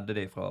med å redde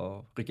de fra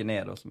å rykke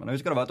ned også. Men jeg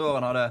husker det var et år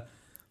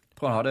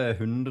han hadde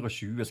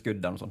 120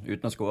 skudd eller sånn,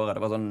 uten å skåre.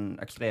 Det var sånn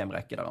ekstrem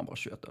rekke der han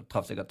bare skjøt, og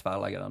traff sikkert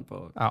tverrleggeren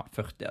på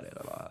 40 av de.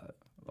 Det var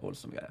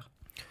voldsomme greier.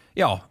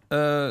 Ja,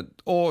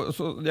 og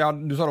så,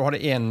 du sa du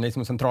hadde en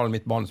liksom, sentral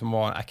midtbane som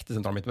var en ekte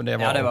sentral midtbane,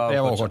 men det var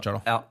Kocha da.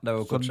 Ja, det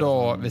var Kocha. Så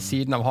da, ved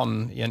siden av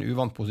han i en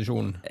uvant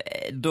posisjon?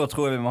 Da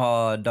tror jeg vi må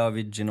ha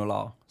David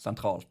Ginola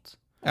sentralt.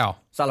 Ja.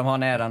 Selv om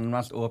han er den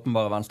mest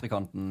åpenbare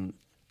venstrekanten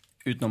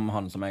utenom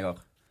han som jeg har.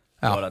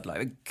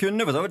 Jeg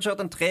kunne for så vidt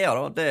kjørt en treer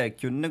da, det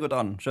kunne gått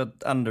an.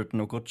 Kjørt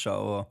Anderton og Kocha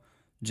og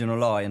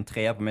Ginola i en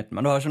treer på midten,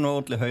 men da har jeg ikke noe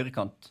ordentlig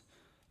høyrekant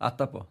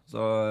etterpå.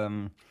 Så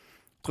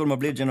tror det må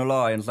bli Ginola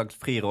i en slags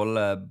fri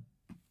rolle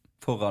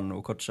foran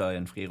og Kocha i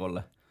en fri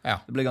rolle. Ja.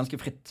 Det blir ganske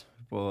fritt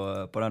på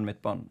den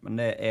midtbanen, men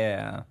det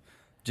er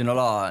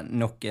Ginola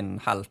nok en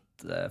helt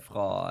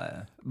fra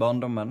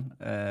barndommen.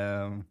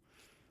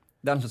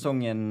 Den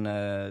sesongen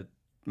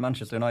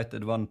Manchester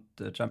United vant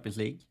Champions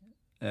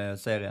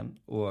League-serien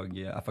og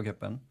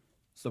FA-cupen,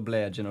 så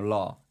ble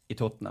Ginola i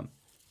Tottenham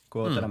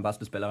kåret til den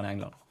beste spilleren i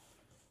England.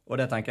 Og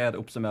det tenker jeg at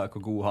oppsummerer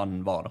hvor god han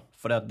var da.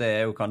 For det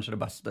er jo kanskje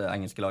det beste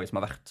engelske laget som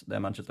har vært. Det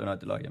er Manchester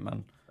United-laget, men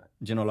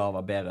Ginola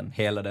var bedre enn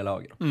hele det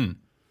laget da.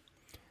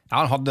 Ja,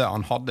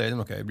 han hadde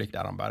noen øyeblikk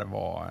der han bare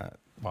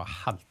var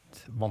helt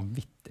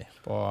vanvittig.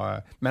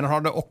 Men han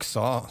hadde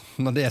også,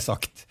 når det er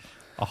sagt,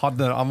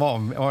 han var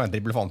en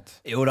driblefant.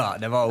 Jo da,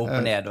 det var opp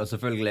og ned, og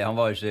selvfølgelig, han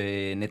var jo ikke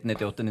i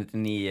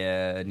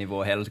 1998-99-nivå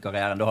hele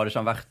karrieren. Da hadde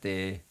ikke han vært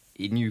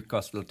i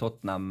Newcastle,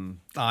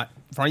 Tottenham. Nei,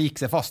 for han gikk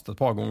seg fast et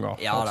par ganger.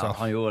 Ja da,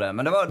 han gjorde det.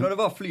 Men når det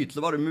var flyt,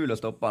 så var det umulig å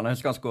stoppe han. Jeg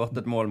husker han skåret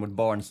et mål mot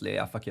Barnsley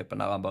i FA-cupen,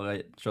 der han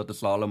bare kjørte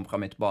slalom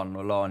fra midtbanen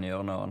og la han i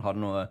hjørnet, og han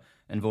hadde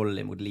en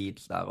volley mot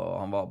Leeds der,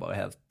 og han var bare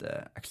helt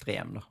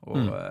ekstrem da. Og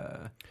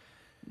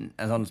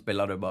en sånn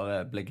spiller du bare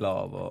blir glad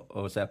av å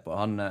se på.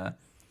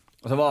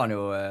 Og så var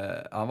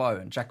han var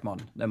jo en kjekk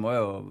mann. Det må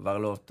jo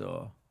være lov til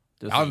å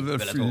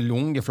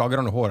lunge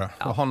flagrende håret.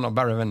 Og han og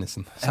Barry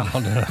Venison.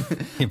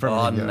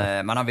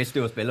 Men han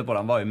visste jo å spille på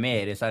det. Han var jo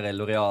med i disse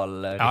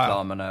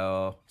L'Oreal-reklamene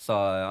og sa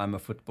I'm a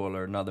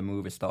footballer, not a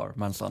movie star,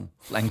 mens han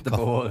slengte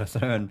på håret. Så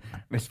det er en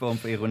viss form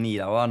for ironi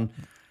der. Og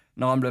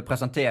når han ble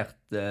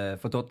presentert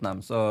for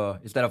Tottenham, så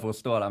i stedet for å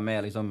stå der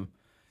med liksom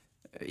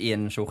i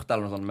en skjorte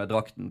eller noe sånt med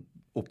drakten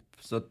opp,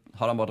 så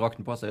hadde han bare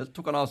drakten på seg. Så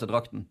tok han av seg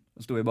drakten,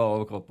 sto i bare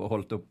overkropp og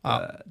holdt opp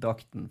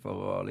drakten for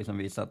å liksom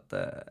vise at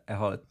jeg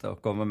har litt å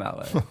komme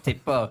med.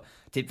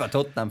 Tipper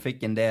Tottenham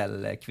fikk en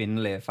del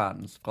kvinnelige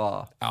fans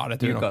fra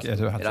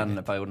Newcastle i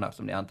den perioden der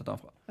som de hentet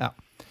han fra.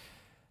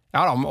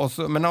 Ja da,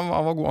 men han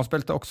var god. Han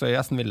spilte også i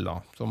Aston Villa.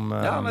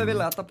 Med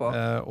Villa etterpå.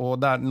 Og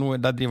der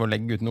driver og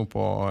legger ut nå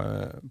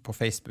på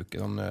Facebook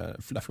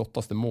de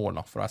flotteste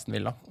målene fra Aston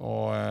Villa.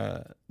 Og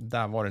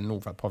der var det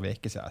nå for et par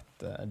veker siden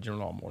et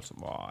Ginola-mål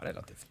som var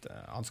relativt...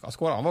 Han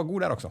var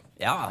god der også.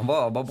 Ja, han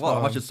var bra.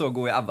 Han var ikke så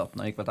god i Everton.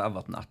 Han gikk til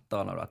Everton etter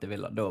han hadde vært i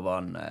Villa. Da var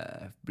han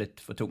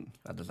blitt for tung,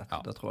 rett og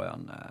slett. Da tror jeg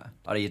han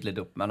hadde gitt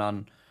litt opp.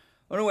 Men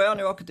og nå er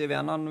han jo aktiv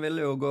igjen. Han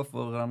ville jo gå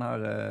for den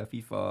her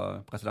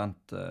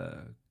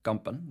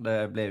FIFA-presidentkampen.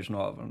 Det ble jo ikke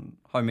noe av. Han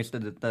har jo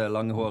mistet det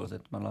lange håret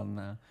sitt, men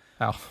han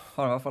har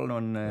i hvert fall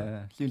noen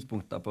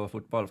synspunkter på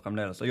fotball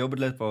fremdeles. Og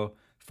jobbet litt på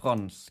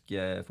fransk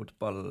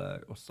fotball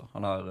også.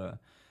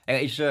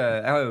 Jeg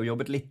har jo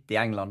jobbet litt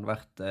i England,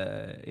 vært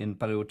i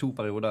 2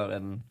 perioder,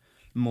 en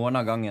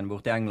måned gangen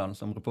bort i England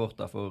som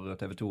reporter for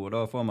TV 2, og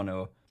da får man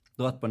jo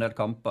dratt på en del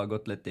kamper,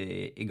 gått litt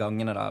i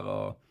gangene der,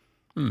 og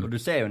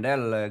du ser jo en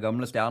del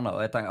gamle stjerner,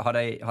 og jeg tenker,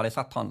 hadde jeg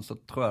sett han, så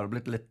tror jeg det hadde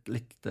blitt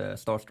litt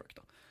starstruck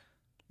da.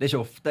 Det er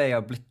ikke ofte jeg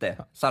har blitt det,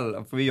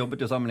 selv, for vi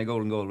jobbet jo sammen i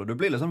Golden Goal, og du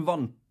blir liksom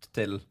vant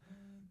til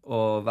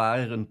å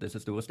være rundt disse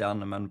store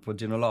stjernene, men på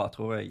Ginola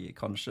tror jeg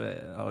kanskje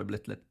hadde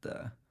blitt litt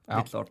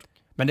starstruck.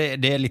 Men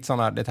det er litt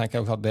sånn her, det tenker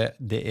jeg også at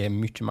det er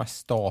mye mer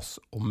stas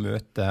å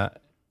møte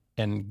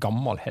en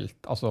gammel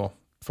helt, altså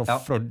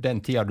fra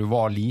den tida du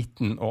var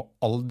liten og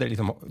aldri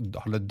liksom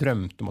hadde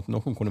drømt om at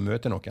noen kunne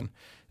møte noen.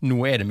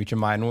 Nå er det mye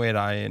mer, nå er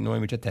det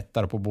mye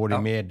tettere på både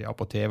i media og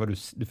på TV,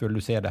 du føler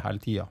du ser det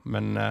hele tida,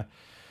 men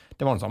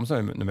det var det samme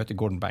som når vi møtte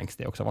Gordon Banks,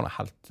 det også var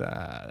helt,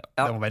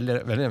 det var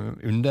veldig,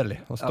 veldig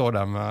underlig å stå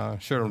der med,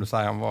 selv om du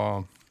sier han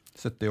var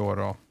 70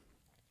 år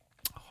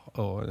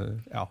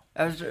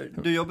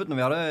Du jobbet når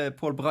vi hadde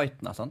Paul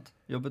Breitner, sant?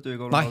 Jobbet du i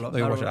Golden Goal? Nei, det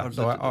gjorde ikke det.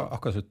 Det var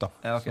akkurat slutta.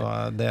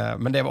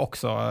 Men det var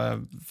også,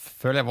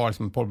 føler jeg var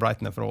liksom Paul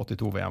Breitner fra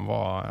 82-VM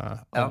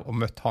og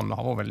møtt han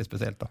var veldig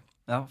spesielt da.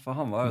 Ja, for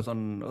han var jo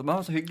sånn, men han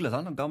var så hyggelig,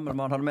 sånn, en gammel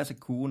mann, hadde med seg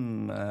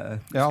konen,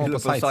 skulle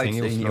på sightseeing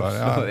i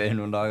Oslo i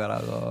noen dager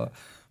der, og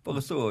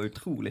bare så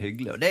utrolig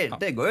hyggelig. Og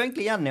det går jo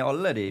egentlig igjen i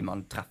alle de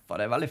man treffer.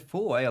 Det er veldig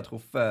få jeg har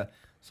truffet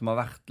som har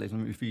vært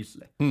liksom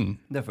ufyselig.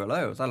 Det føler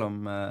jeg jo, selv om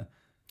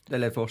Det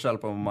litt forskjell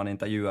på om man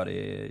intervjuer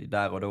de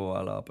der og da,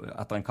 eller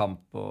etter en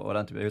kamp, og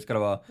den type. Jeg husker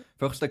det var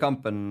første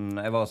kampen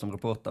jeg var som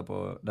reporter på,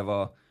 det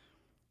var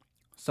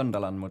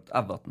Sunderland mot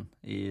Everton,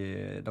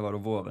 det var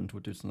da våren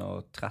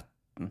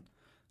 2013.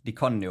 De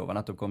kan jo var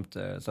nettopp kommet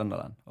til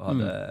Sunderland, og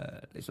hadde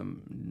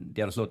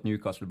de hadde slått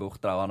Newcastle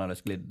borte der, og han hadde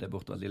sklidd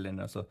bortover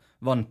sidelinjen, så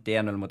vant de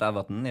 1-0 mot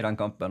Everton i den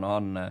kampen, og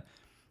han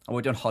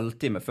var jo en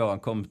halvtime før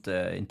han kom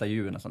til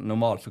intervjuene. Sånn.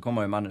 Normalt så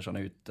kommer jo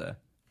managerne ut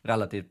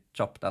relativt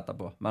kjapt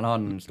etterpå, men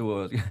han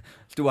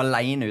sto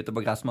alene ute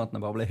på gressmatten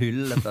og bare ble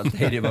hyllet av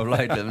Stadium of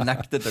Light,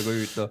 nektet å gå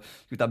ut og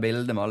skulle ta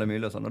bilder med alle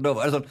mulige og sånn. Og da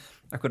var det sånn,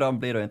 hvordan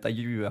blir det å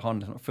intervjue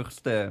han?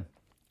 Første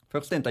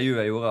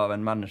intervjuet jeg gjorde av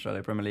en manager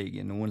i Premier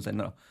League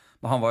noensinne da.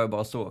 Men han var jo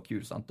bare så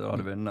kul, sant, og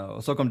hadde vunnet.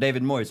 Og så kom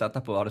David Moyes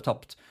etterpå og hadde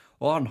tapt,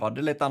 og han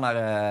hadde litt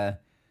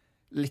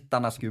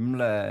den der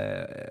skumle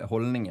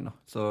holdningen da.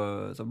 Så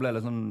ble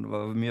det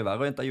var mye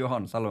verre å intervjue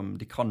han, selv om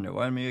de kan jo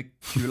være en mye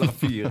kulere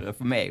fyr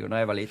for meg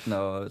når jeg var liten,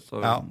 og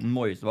så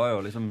Moyes var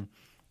jo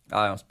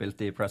han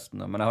spilte i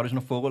Preston, men jeg hadde ikke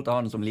noe forhold til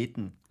han som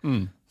liten,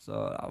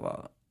 så det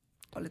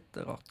var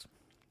litt rart.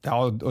 Ja,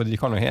 og de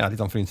kan jo ha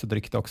litt sånn frynset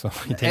rykte også,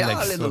 i tillegg.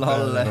 Ja,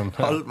 litt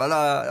halv, men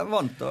han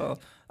vant,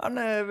 og han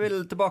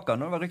vil tilbake,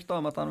 når det var rykter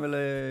om at han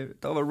ville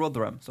ta over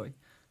Rotherham, så jeg.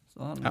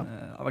 Så det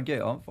har vært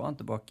gøy å få han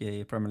tilbake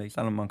i Premier League,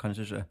 selv om man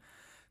kanskje ikke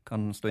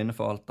kan stå inne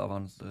for alt av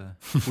hans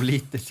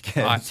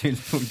politiske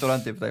synspunkter og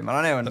den type ting. Men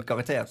han er jo en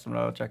karakter som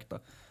det har kjekt å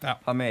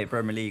ha med i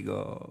Premier League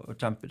og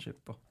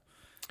Championship.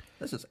 Og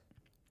det synes jeg.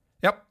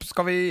 Ja,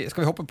 skal vi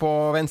hoppe på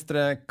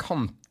venstre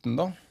kanten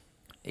da?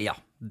 Ja,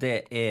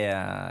 det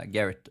er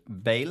Gareth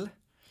Bale.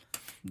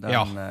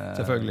 Den,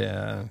 selvfølgelig.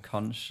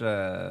 Kanskje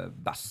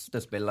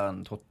beste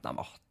spilleren Tottenham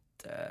har hatt.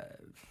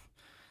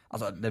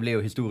 Altså, det blir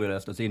jo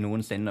historieløst å si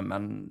noensinne,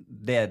 men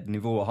det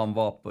nivået han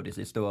var på de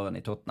siste årene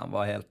i Tottenham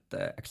var helt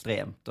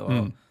ekstremt,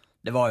 og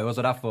det var jo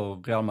også derfor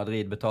Real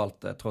Madrid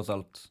betalte tross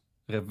alt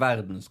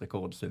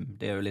verdensrekordsum.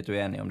 De er jo litt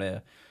uenige om det,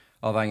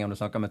 avhengig om du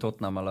snakker med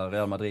Tottenham eller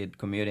Real Madrid,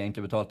 hvor mye de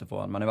egentlig betalte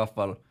for han, men i hvert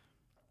fall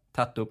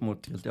tett opp mot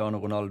Cristiano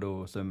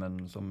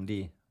Ronaldo-summen som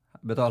de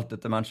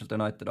betalte til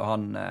Manchester United, og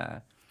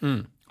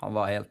han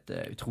var helt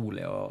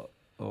utrolig å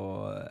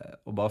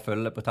bare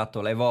følge på tett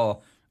hold. Jeg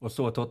var og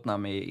så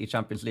Tottenham i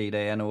Champions League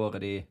det ene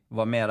året de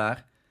var med der,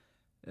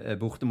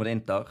 borte mot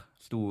Inter,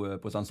 sto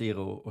på San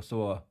Siro, og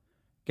så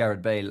Gareth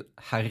Bale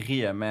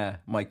herje med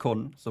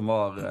Maicon, som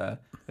var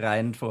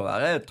regnet for å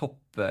være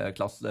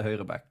toppklasse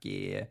høyreback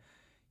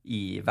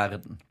i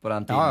verden på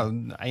den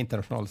tiden. Ja,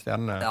 internasjonal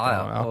stjerne.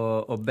 Ja.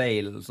 Og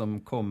Bale som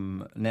kom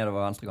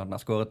nedover venstrekanten,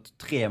 har skåret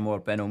 3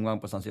 mål på en omgang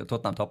på San Siro.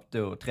 Tottenham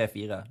tappte jo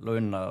 3-4, lå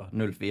under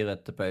 0-4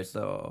 til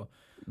pause,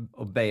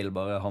 og Bale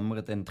bare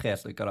hamret inn 3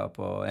 stykker der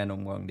på en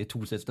omgang. De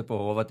 2 siste på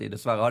overtid.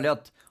 Dessverre hadde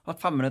de hatt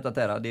 5 minutter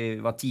til der. De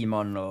var 10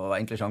 mann og var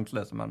egentlig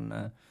sjanseløse, men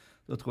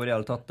da tror jeg de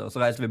hadde tatt det. Og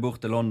så reiste vi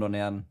bort til London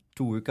igjen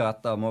 2 uker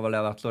etter. Må vel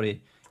ha vært så de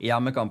i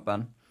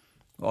hjemmekampen.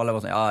 Og alle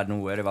var sånn, ja, nå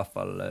er det i hvert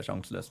fall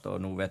sjanseløst,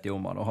 og nå vet de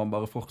om han. Og han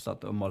bare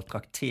fortsatte å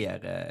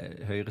maltraktere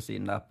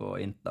høyresiden der på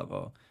Inter,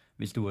 og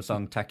vi sto og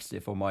sang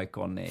Taxi for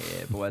Maicon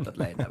på White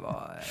Hart Lane. Det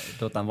var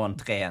Tottenham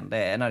vant 3-1.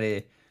 Det er en av de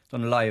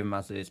sånn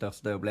live-messig de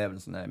største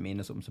opplevelsene mine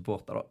som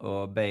supporter, da.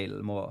 Og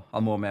Bale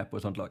må med på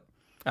et sånt lag.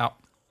 Ja,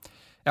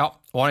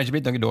 og han er ikke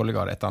blitt noe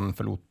dårligere etter han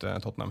forlot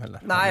Tottenham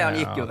heller. Nei, han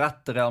gikk jo rett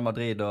til Real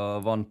Madrid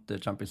og vant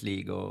Champions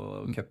League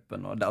og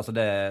cupen, og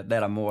det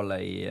der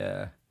målet i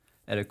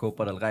det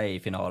Copa del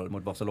Rey-finalen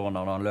mot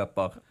Barcelona, når han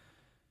løper,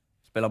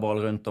 spiller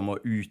ball rundt og må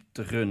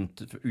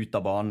ut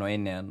av banen og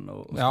inn igjen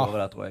og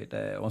skåre der, tror jeg.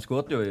 Og han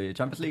skåret jo i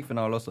Champions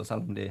League-finalen også,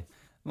 selv om de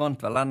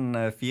vant vel den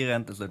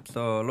 4-1 til slutt,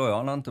 så lå jo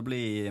han til å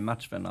bli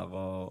matchvinner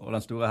og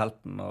den store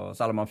helten, og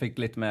selv om han fikk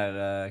litt mer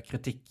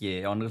kritikk i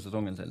andre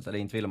sesongen sin, så er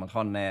det ingen tvil om at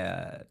han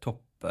er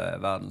topp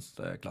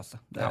verdensklasse.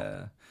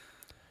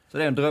 Så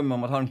det er jo en drøm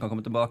om at han kan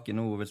komme tilbake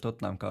nå, hvis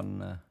Tottenham kan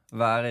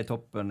være i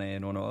toppen i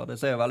noen år. Det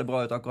ser jo veldig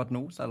bra ut akkurat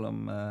nå, selv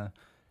om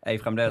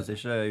jeg fremdeles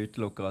ikke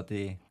utelukker at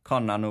de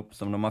kan ende opp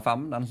som nummer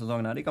 5 denne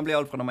sesongen. De kan bli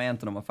alt fra nummer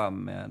 1 til nummer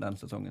 5 i den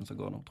sesongen som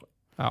går nå, tror jeg.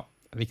 Ja.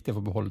 Viktig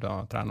for å beholde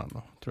treneren,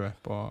 da, tror jeg,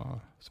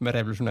 som er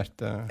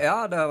revolusjonert Ja,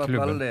 det har vært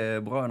veldig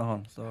bra under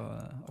han, så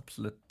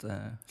absolutt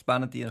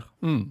spennende tider.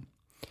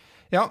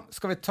 Ja,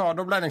 skal vi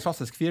da ble det en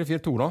klassisk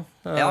 4-4-2 da.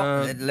 Ja,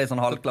 litt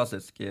sånn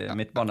halvklassisk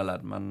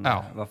midtbaneledd, men i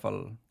hvert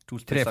fall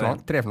 2 spisser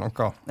igjen. 3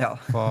 flanker. Ja.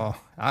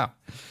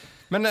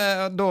 Men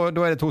da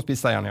er det 2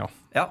 spisser igjen, ja.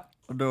 Ja,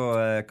 og da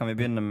kan vi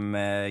begynne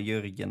med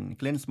Jürgen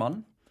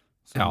Klinsmann,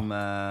 som...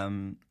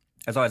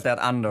 Jeg sa i sted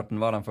at Anderton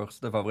var den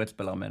første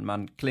favorittspilleren min,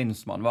 men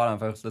Klinsmann var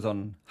den første sånn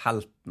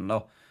helten da.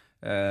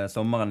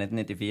 Sommeren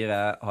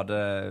 1994 hadde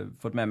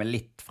fått med meg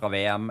litt fra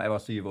VM. Jeg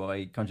var 7 år,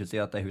 jeg kan ikke si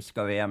at jeg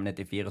husker VM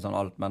 94 sånn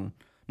alt, men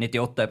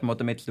 98 er på en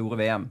måte mitt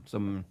store VM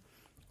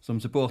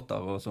som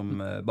supporter og som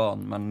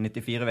barn. Men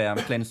 94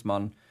 VM,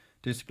 Klinsmann,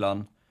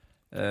 Tyskland.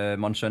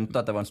 Man skjønte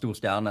at det var en stor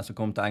stjerne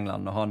som kom til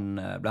England, og han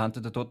ble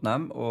hentet til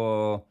Tottenham,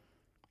 og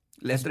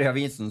leste det i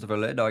avisen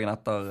selvfølgelig dagen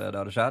etter det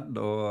hadde skjedd,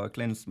 og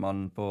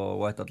Klinsmann på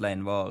White Hart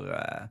Lane var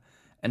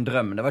en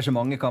drøm. Det var ikke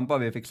mange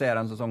kamper vi fikk se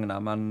den sesongen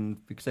her, men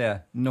fikk se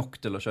nok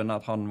til å skjønne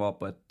at han var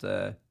på et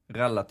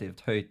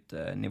relativt høyt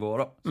nivå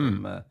da,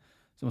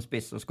 som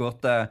spiss, og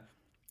skårte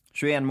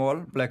 21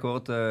 mål, ble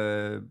kåret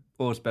til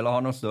årets spiller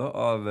han også,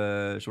 av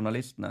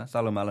journalistene,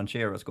 selv om Alan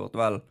Shearer skårte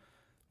vel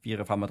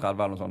 4-35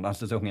 eller noe sånt den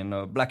sesongen,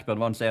 og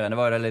Blackburn vant serien.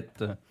 Det var jo det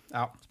litt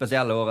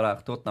spesielle året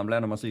der. Tottenham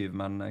ble nummer 7,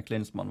 men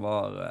Klinsmann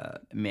var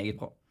meget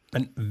bra.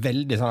 Men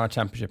veldig sånn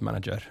championship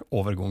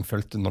manager-overgang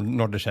følte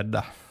når det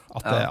skjedde.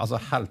 At det,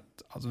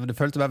 det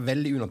føltes å være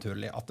veldig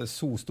unaturlig at det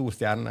så stor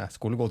stjerne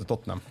skulle gå til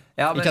Tottenham.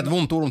 Ja, men, ikke et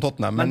vondt ord om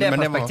Tottenham, men det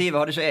perspektivet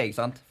hadde ikke jeg,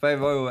 sant? For jeg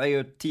er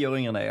jo 10 år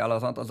yngre enn deg,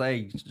 eller sant? Altså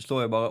jeg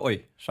slår jo bare, oi,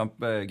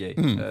 kjempegøy.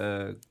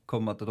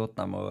 Kommer til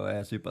Tottenham og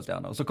er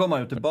superstjerne. Og så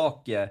kommer han jo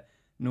tilbake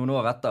noen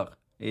år etter,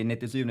 i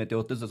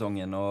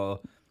 97-98-sesongen,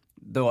 og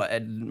da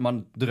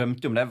man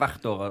drømte jo om det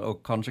hvert år, og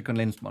kanskje kan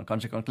Klinsmann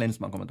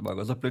komme tilbake,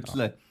 og så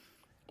plutselig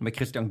med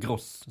Christian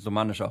Gross som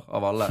manager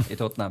av alle i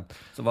Tottenham,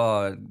 så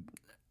var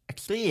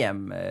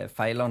ekstrem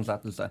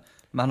feilansettelse.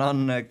 Men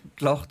han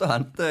klarte å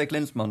hente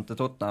Klinsmann til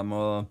Tottenham,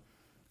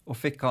 og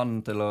fikk han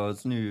til å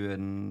snu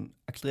en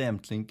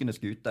ekstremt synkende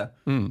skute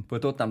på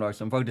et Tottenham-lag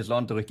som faktisk la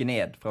han til å rykke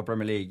ned fra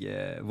Premier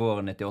League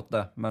våren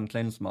 98. Men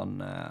Klinsmann,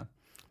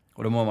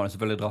 og da må man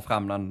selvfølgelig dra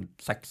frem den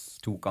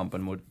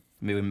 6-2-kampen mot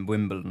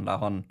Wimbledon, der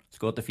han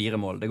skårte 4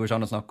 mål. Det går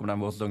ikke an å snakke om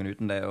den vårsesongen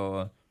uten det,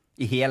 og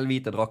i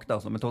helhvite drakter,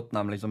 som med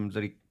Tottenham, liksom,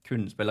 så de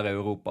kun spiller i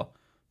Europa,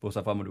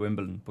 bortsett fra mot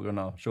Wimbledon, på grunn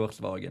av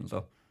shortsvargen,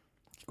 så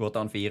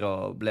skårte han 4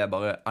 og ble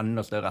bare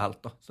enda større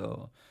helt da. Så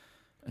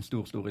en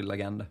stor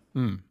legende.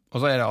 Og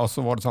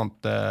så var det sånn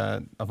at,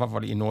 i hvert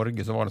fall i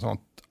Norge, så var det sånn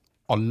at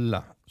alle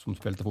som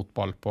spilte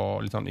fotball på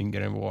litt sånn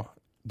yngre nivå,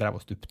 drev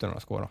og stupte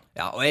når de skåret.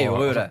 Ja, og jeg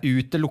gjorde jo det.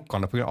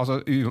 Utelukkende,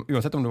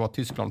 uansett om du var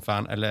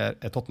Tyskland-fan, eller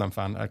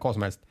Tottenham-fan, eller hva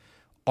som helst,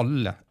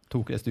 alle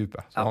tok det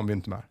stupet som han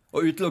begynte med.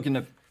 Og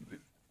utelukkende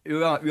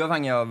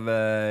uavhengig av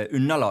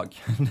underlag.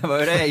 Det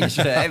var jo det jeg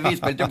ikke... Vi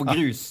spilte jo på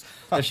grus.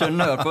 Jeg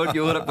skjønner jo at folk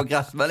gjorde det på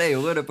gress, men jeg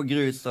gjorde det på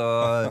grus,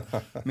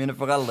 og mine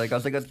foreldre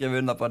kan sikkert skrive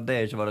under på at det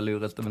ikke var det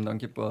lureste med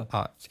tanke på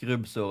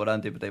skrubbsår og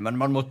den type ting.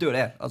 Men man måtte jo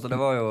det. Altså, det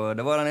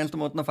var den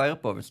eneste måten å feire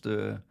på. Hvis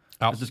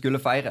du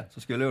skulle feire, så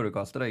skulle jo du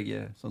kaste deg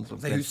sånn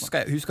som... Jeg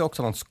husker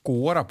også at han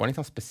skåret på en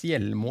litt sånn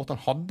spesiell måte.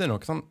 Han hadde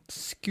noe sånn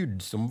skudd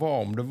som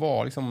var, om det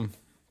var liksom...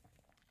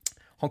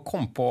 Han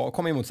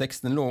kom inn mot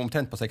 16, lå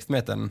omtrent på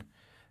 16-meteren,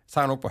 så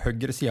er han oppe på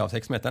høyre siden av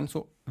 6-meteren, så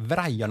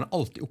vrei han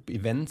alltid opp i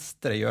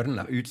venstre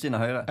hjørne. Utsiden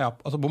av høyre? Ja,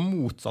 altså på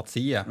motsatt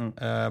side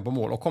på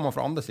mål. Og kom han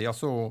fra andre siden,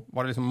 så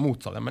var det liksom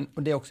motsatt. Men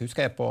det også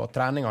husker jeg på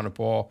treningene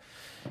på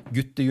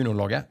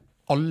gutte-juniorlaget.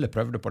 Alle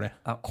prøvde på det.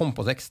 Kom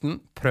på 16,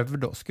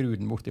 prøvde å skru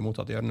den bort i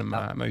motsatt hjørne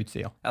med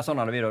utsiden. Ja, sånn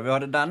hadde vi da. Vi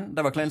hadde den,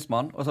 det var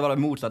Klinsmann, og så var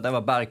det motsatt, det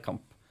var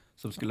Bergkamp,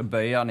 som skulle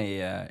bøye han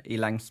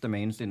i lengste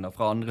med innsiden, og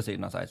fra andre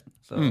siden av 16.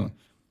 Så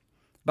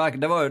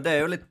det er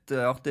jo litt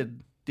artig.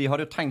 De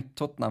hadde jo tenkt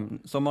Tottenham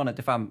sommeren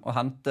 95 å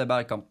hente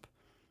Bergkamp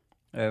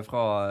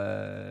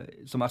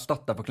som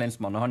erstatter for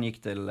Klinsmann når han gikk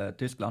til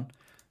Tyskland.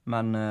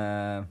 Men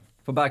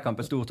for Bergkamp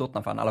er stor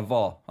Tottenham-fan, eller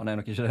var, han er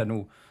nok ikke det nå,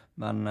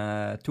 men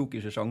tok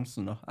ikke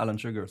sjansen da.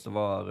 Alan Sugar, som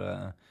var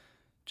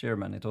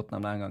chairman i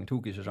Tottenham den gang,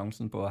 tok ikke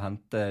sjansen på å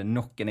hente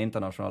nok en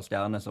internasjonal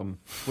stjerne som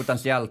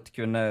potensielt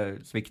kunne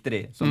svikte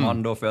de, som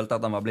han da følte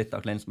at han var blitt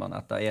av Klinsmann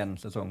etter en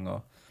sesong,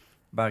 og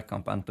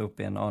Bergkamp endte opp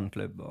i en annen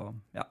klubb, og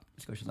ja,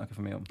 vi skal ikke snakke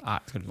for mye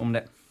om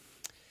det.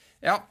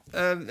 Ja,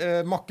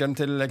 makkeren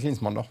til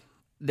Klinsmann da?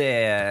 Det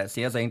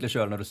sier seg egentlig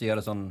selv når du sier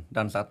det sånn,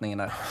 den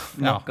setningen der.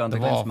 Makkeren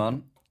til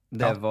Klinsmann,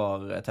 det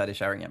var Teddy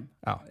Sheringham.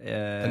 Ja,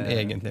 den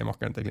egentlige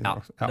makkeren til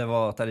Klinsmann også. Ja, det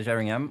var Teddy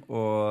Sheringham,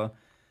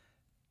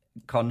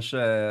 og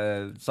kanskje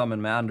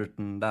sammen med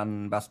Anderton, den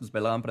beste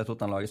spilleren på det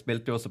Tottenham-laget,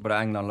 spilte jo også på det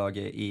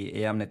England-laget i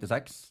EM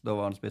 96. Da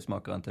var han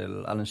spissmakeren til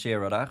Alan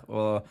Shearer der,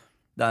 og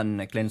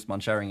den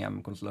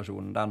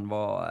Klinsmann-Sheringham-konstellasjonen, den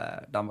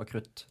var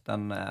krutt.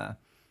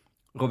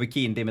 Robbie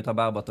Keane, Dimitar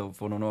Berbatov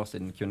for noen år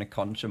siden kunne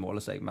kanskje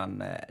måle seg,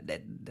 men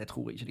det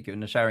tror jeg ikke de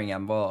kunne.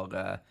 Sheringham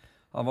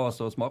han var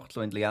så smart,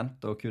 så intelligent,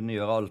 og kunne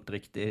gjøre alt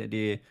riktig.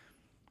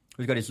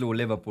 Husker de slo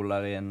Liverpool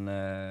der i en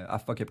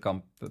FA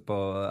Cup-kamp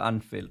på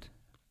Anfield.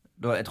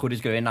 Jeg trodde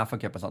de skulle vinne FA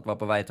Cup, var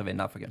på vei til å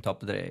vinne FA Cup.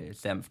 Tappte de i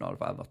semifinale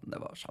for Everton.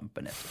 Det var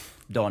kjempenett.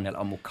 Daniel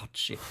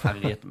Amokachi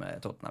herjet med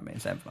Tottenham i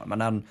en semifinale.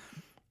 Men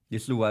de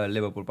slo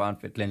Liverpool på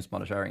Anfield,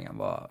 Klinsmann og Sheringham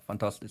var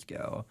fantastiske,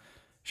 og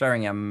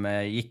Sheringham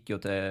gikk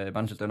jo til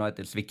Manchester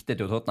United, sviktet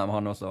jo Tottenham,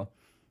 han også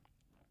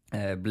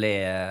ble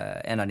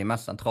en av de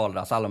mest sentrale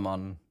der, selv om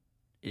han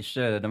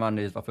ikke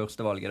nødvendigvis var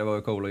førstevalget. Det var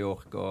jo Cole og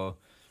York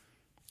og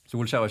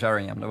Solskjær og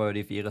Sheringham, det var jo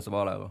de 4 som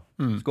var der.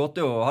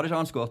 Skårte jo, hadde ikke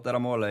han skåret det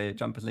der målet i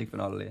Champions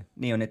League-finalen i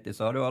 99,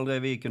 så hadde jo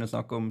aldri vi kunne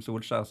snakke om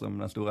Solskjær som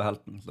den store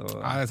helten. Så,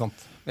 nei, det er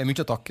sant. Det er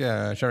mye å takke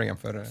Sheringham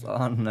for.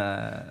 Så han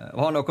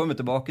har kommet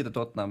tilbake til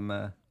Tottenham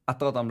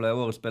etter at han ble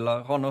årets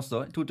spiller. Han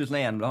også. I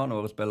 2001 ble han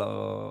årets spiller,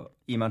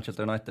 og i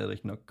Manchester United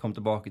kom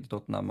tilbake til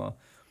Tottenham,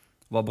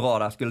 og var bra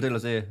der. Skulle til å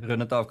si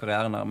rundet av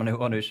karrieren her, men det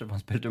gjorde han jo ikke, for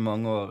han spilte jo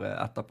mange år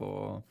etterpå.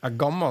 En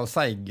gammel,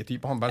 seig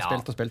type, han bare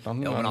spilte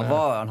han. Ja, men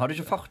han hadde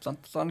ikke fart,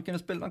 sant? Så han kunne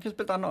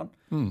spilt ennå.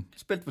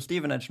 Spilt for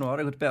Stevenage nå,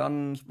 hadde gått bedre.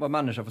 Han var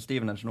manager for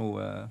Stevenage nå,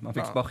 man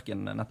fikk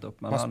sparken nettopp.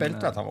 Men han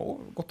spilte at han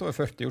var godt over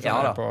 40 år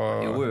siden på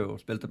jo,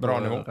 spilte på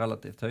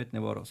relativt høyt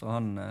nivå da, så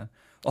han...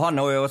 Og han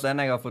er jo også en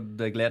jeg har fått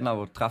gleden av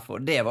å treffe,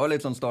 og det var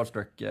litt sånn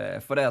starstruck,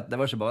 for det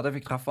var ikke bare at jeg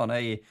fikk treffe han.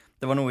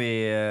 Det var nå i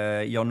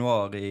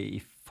januar i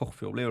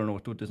forfjor, blir det nå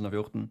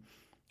 2014.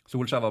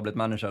 Solskjær var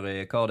blitt manager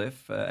i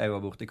Cardiff. Jeg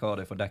var borte i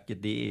Cardiff og dekket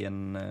de i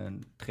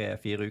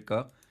 3-4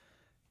 uker.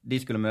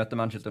 De skulle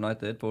møte Manchester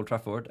United på Old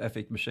Trafford. Jeg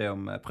fikk beskjed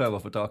om prøv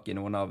å få tak i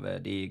noen av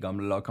de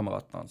gamle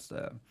lagkameratene hans.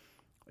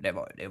 Det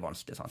er jo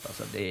vanskelig, sant?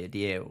 Altså,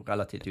 de er jo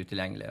relativt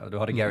utilgjengelige. Du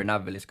hadde Gary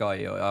Neville i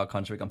Sky, og ja,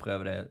 kanskje vi kan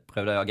prøve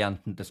det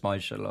agenten til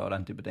Schmeichel og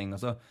den type ting. Og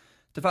så,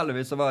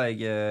 tilfeldigvis så var jeg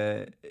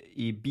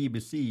i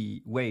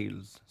BBC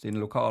Wales sine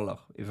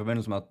lokaler i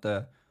forbindelse med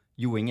at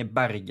Jo Inge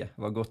Berge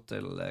var gått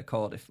til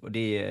Cardiff, og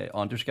de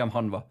ante jo ikke hvem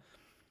han var.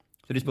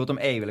 Så de spurte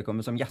om jeg ville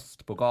komme som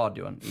gjest på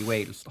radioen i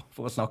Wales da,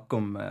 for å snakke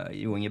om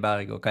Jo Inge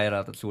Berge, og hva er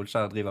det at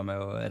Solskjær driver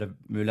med, og er det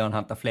mulig han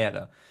henter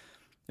flere?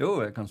 Jo,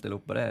 jeg kan stille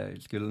opp på det. Jeg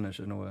skulle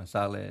ikke noe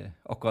særlig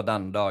akkurat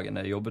den dagen.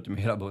 Jeg jobbet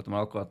mye der borte,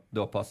 men akkurat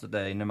da passet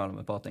det innimellom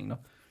et par ting da.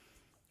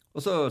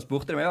 Og så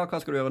spurte de meg, ja, hva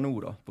skal du gjøre nå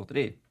da? Spurte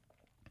de.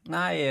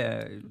 Nei,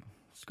 jeg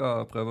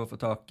skal prøve å få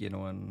tak i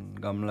noen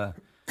gamle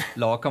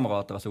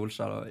lagkamerater av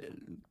Solskjær da.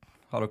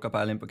 Har dere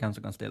peiling på hvem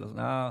som kan stille?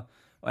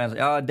 Og en sa,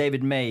 ja,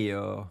 David May,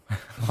 og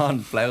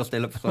han pleier å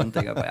stille på sånne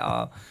ting.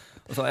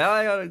 Og så,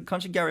 ja,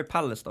 kanskje Gary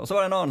Pallister. Og så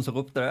var det en annen som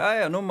ropte det,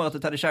 ja, nummeret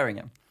til Teddy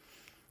Sheringham.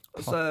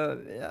 Og så,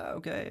 ja,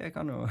 ok, jeg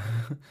kan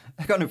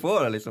jo få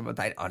det, liksom. Jeg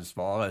tenkte, han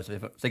svarer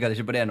sikkert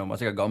ikke på det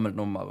nummeret, sikkert gammelt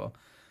nummer. Og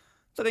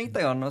så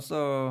ringte jeg han, og så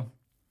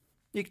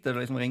gikk det,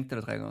 liksom ringte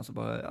det 3 ganger, så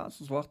bare, ja,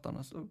 så svarte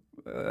han, og så,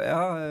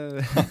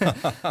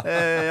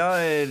 ja,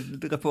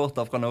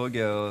 reporter fra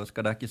Norge og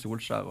skal dekke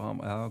Solskjær, og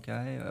han bare, ja, ok,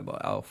 og jeg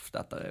bare, ja,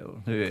 dette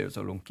du er jo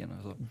så lunken,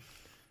 og så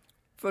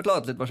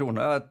forklart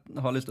situasjonen,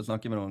 jeg har lyst til å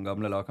snakke med noen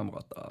gamle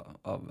lagkamerater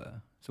av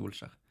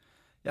Solskjær.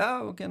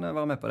 Ja, og kunne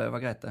være med på det, det var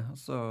greit det. Og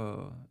så,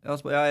 jeg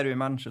spør, ja, er du i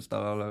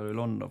Manchester eller i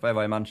London? For jeg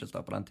var i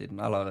Manchester på den tiden,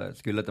 eller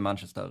skulle til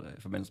Manchester i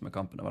forbindelse med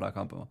kampen, det var der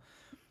kampen var.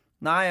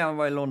 Nei, han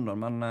var i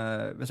London, men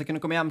hvis jeg kunne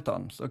komme hjem til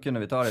han, så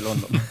kunne vi ta det i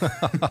London.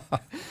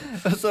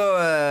 Så,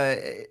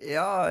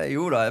 ja,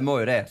 jo da, jeg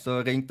må jo det. Så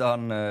ringte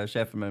han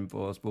sjefen min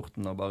på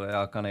sporten og bare,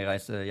 ja, kan jeg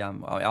reise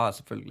hjem? Ja,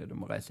 selvfølgelig, du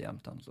må reise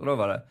hjem til han. Så da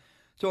var det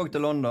tog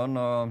til London,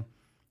 og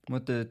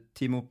måtte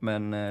teame opp med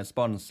en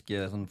spansk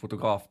sånn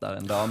fotograf der,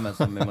 en dame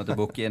som vi måtte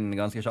booke inn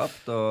ganske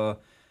kjapt, og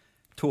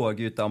tog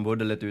ut der han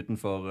bodde litt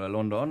utenfor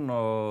London,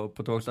 og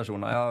på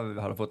togstasjonen, ja, vi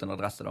hadde fått en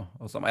adresse da,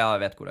 og så, ja,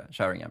 jeg vet hvor det er,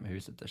 Sheringham,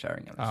 huset til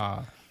Sheringham.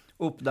 Liksom.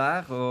 Opp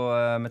der,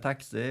 og med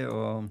taxi,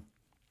 og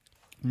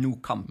No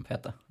Camp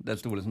heter det. Det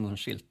sto liksom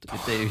sånn skilt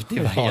ute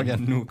i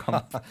veien, No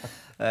Camp.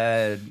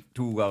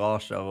 2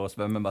 garasjer og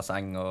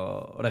svømmebasseng,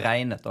 og det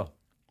regnet da.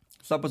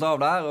 Slapp oss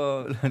av der,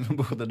 og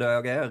borde dø,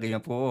 ok,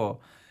 ringer på,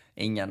 og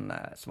ingen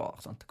svar,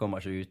 sant? Det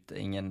kommer ikke ut,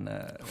 ingen...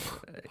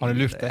 Har du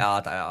lurt det? Ja,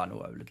 nå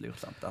har jeg blitt lurt,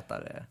 sant?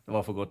 Det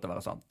var for godt til å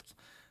være sant.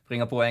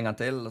 Ringer på en gang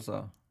til, og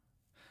så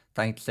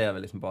ser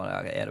vi liksom på,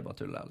 er det bare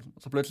tull der? Liksom.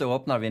 Så plutselig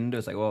åpner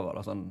vinduet seg over,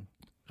 da, sånn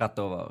rett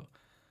over.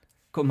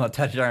 Kommer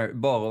Teddy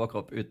Sheringham, bare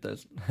overkropp ute.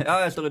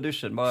 Ja, jeg står i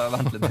dusjen, bare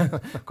vent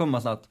litt.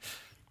 Kommer snart.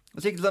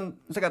 Og så gikk det sånn,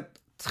 sikkert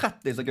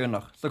 30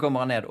 sekunder, så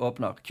kommer han ned,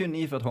 åpner. Kun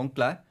iført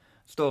håndkle.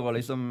 Står og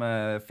liksom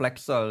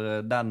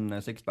flexer den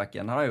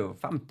sixpacken. Han er jo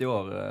 50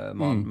 år,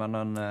 mann, men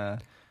han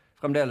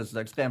fremdeles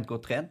ekstremt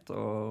godt trent,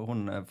 og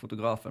hun,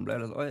 fotografen, ble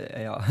litt, oi,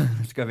 ja,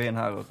 skal vi inn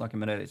her og snakke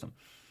med det, liksom.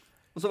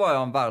 Og så var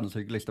jo han verdens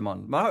hyggeligste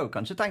mann. Man har jo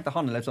kanskje tenkt at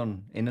han er litt sånn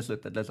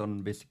innesluttet, litt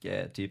sånn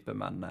biske type,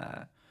 men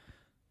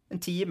en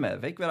time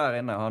fikk vi der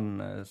inne.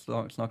 Han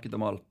snakket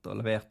om alt og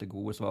leverte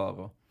gode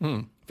svar. Og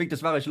fikk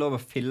dessverre ikke lov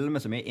å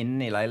filme så mye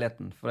inne i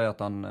leiligheten, fordi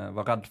at han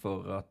var redd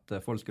for at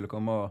folk skulle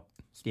komme og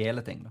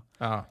stjele ting. Da.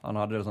 Ja. Han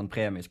hadde sånn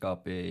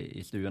premieskap i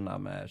stuen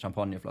der med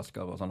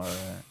champagneflasker og sånne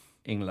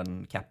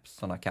England caps,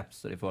 sånne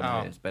caps så de får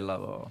når de spiller,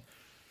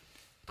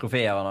 og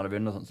trofeer han hadde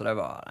vunnet og sånn. Så det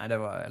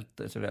var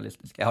helt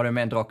surrealistisk. Jeg hadde jo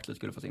med en drakt som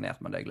skulle få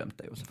signert, men det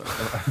glemte jeg jo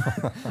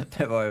selvfølgelig.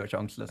 Det var jo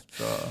sjanseløst.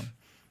 Så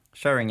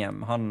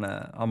Sheringham, han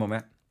må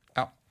med.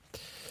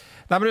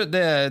 Nei, men det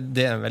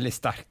er en veldig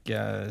sterk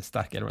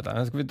element.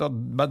 Skal vi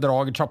bare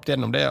drage kjapt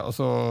gjennom det, og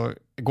så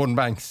Gordon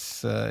Banks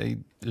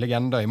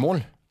legender i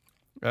mål.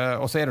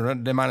 Og så er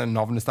det mer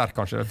navnesterk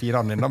kanskje,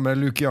 4 din, da, med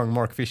Luke Young,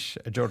 Mark Fish,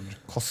 George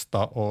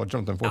Costa og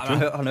Jonathan Fortune.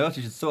 Ja, han høres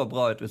ikke så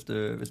bra ut hvis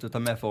du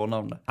tar med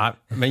fornavnet. Nei,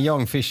 men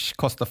Young, Fish,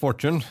 Costa,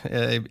 Fortune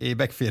i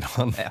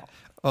backfireren. Ja.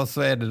 Og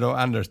så er det da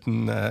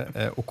Anderton,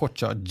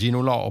 Okocha,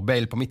 Ginola og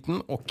Bale på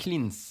midten, og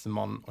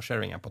Klinsmann og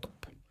Sheringham på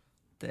topp.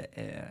 Det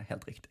er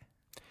helt riktig.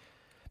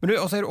 Men du,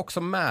 også er du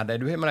også med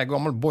deg, du har med deg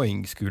gammel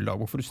Boeing-skoledag,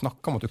 hvorfor du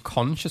snakker om at du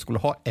kanskje skulle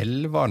ha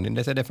 11-eren din,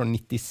 det er det fra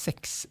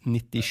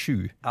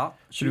 96-97. Ja,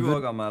 20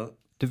 år gammel.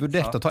 Du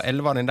vurderte å ta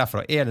 11-eren din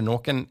derfra. Er det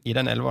noen i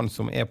den 11-eren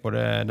som er på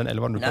den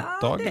 11-eren du har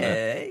fått dag?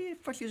 Nei,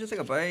 faktisk ikke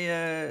sikker på.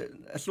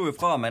 Jeg slo jo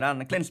fra meg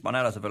den. Klinsmann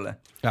der selvfølgelig.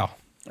 Ja.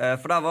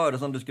 For der var det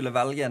sånn, du skulle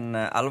velge en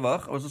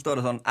elver, og så står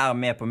det sånn,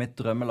 med på mitt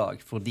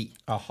drømmelag fordi.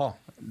 Aha.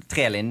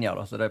 3 linjer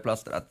da, så det er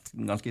plass til et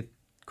ganske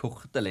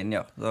korte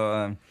linjer. Så,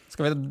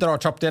 skal vi dra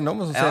kjapt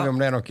gjennom, og så ser vi om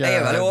det er noe...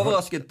 Jeg veldig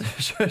overrasket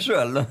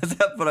selv når jeg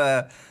ser på det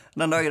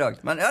den dag i dag.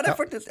 Men det er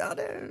faktisk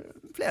det er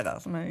flere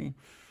som er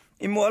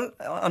i mål.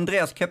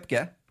 Andreas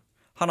Køpke,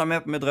 han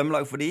med på mitt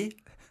drømmelag fordi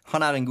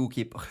han en god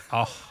keeper.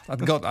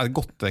 Et godt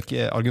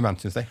argument,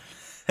 synes jeg.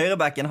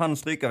 Høyrebacken, han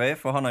stryker vi,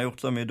 for han har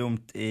gjort så mye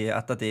dumt i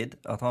ettertid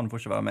at han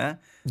får ikke være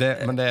med.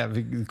 Men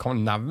vi kan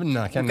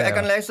nevne... Jeg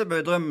kan lese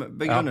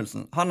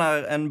begrunnelsen. Han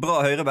en bra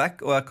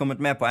høyreback og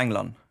kommet med på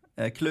England.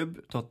 Klubb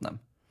Tottenham.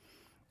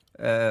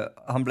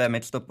 Han ble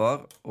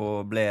midtstopper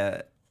og ble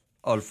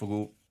alt for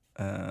god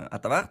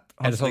etter hvert.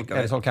 Er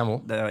det Sol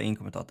Campbell? Det har ingen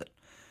kommentar til.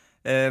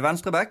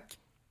 Venstreback,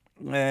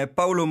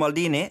 Paolo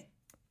Maldini,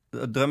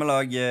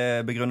 drømmelag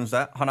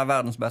begrunnelse. Han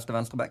verdens beste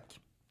venstreback.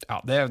 Ja,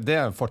 det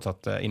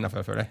fortsatt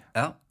innenfor, føler jeg.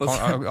 Ja.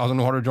 Altså,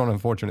 nå har du Jonathan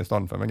Fortune i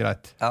stedet for, men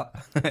greit. Ja,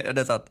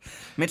 det sant.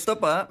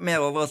 Midtstoppere,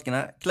 mer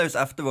overraskende. Klaus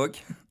Eftevåg.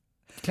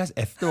 Klaus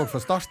Eftevåg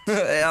fra start?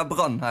 Ja,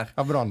 Brann her.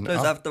 Ja, Brann,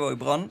 Klaus Eftevåg,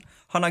 Brann.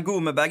 Han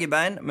god med begge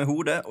bein, med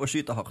hodet, og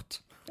skyter hardt.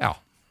 Ja.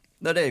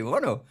 Det gjorde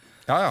han jo.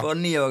 Ja. For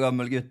en 9 år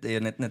gammel gutt i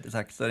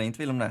 1996, så det ingen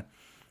tvil om det.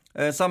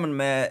 Sammen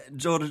med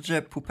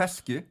George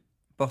Popescu,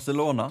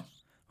 Barcelona,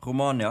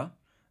 Romania.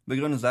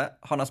 Begrunnelse,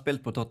 han har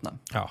spilt på Tottenham.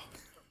 Ja.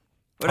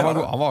 Han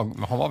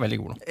var veldig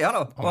god da. Ja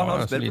da, og han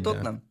har spilt på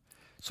Tottenham.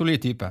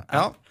 Solid type,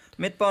 ja.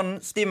 Midtbanen,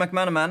 Steve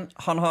McManaman,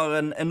 han har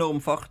en enorm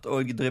fart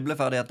og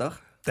dribleferdigheter.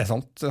 Det er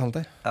sant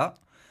det. Ja.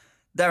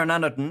 Darren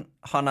Anderton,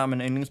 han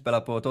min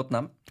yndlingsspiller på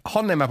Tottenham.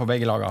 Han med på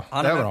begge lagene.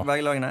 Han med på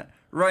begge lagene.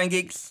 Ryan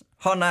Giggs,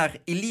 han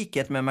i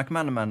likhet med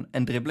McManaman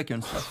en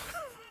driblekunstner.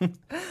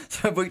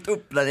 Så jeg har brukt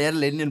opp den ene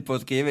linjen på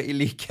å skrive i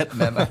likhet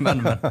med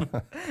McManaman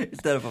i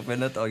stedet for å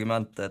finne et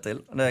argument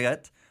til. Det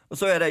greit. Og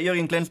så det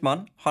Jørgen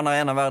Klinsmann. Han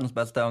en av verdens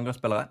beste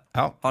angrepsspillere.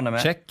 Ja, han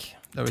med. Check.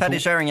 Teddy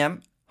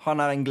Sheringham.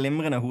 Han en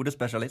glimrende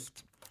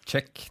hodespesialist.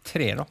 Check.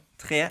 3 da.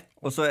 3.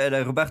 Og så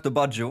det Roberto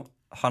Baggio.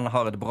 Han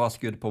har et bra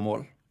skudd på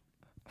mål.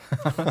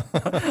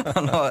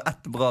 Han har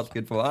et bra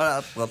skudd på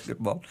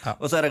mål. Ja.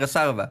 Og så det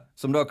reserve,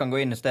 som da kan gå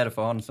inn i stedet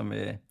for han som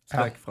vi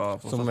strøk fra.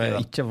 Som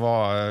ikke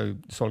var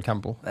Sol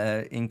Campbell.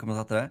 Ingen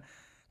kommer til det.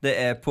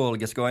 Det Paul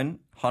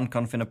Gascoigne. Han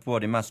kan finne på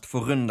de mest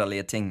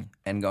forunderlige ting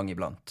en gang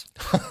iblant.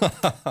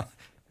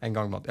 En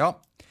gang iblant, ja.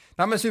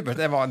 Nei, men supert.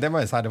 Det må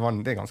jeg si,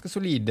 det ganske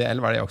solid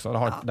elver det også.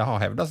 Det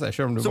har hevdet seg.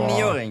 Selv om som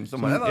 9-åring, så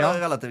må det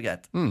være relativt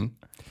greit.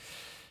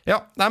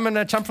 Ja, nei,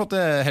 men kjempeflott,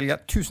 Helge.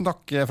 Tusen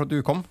takk for at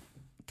du kom.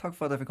 Takk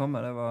for at jeg fikk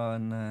komme. Det var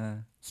en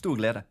stor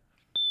glede.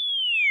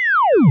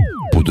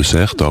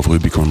 Produsert av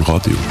Rubicon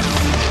Radio.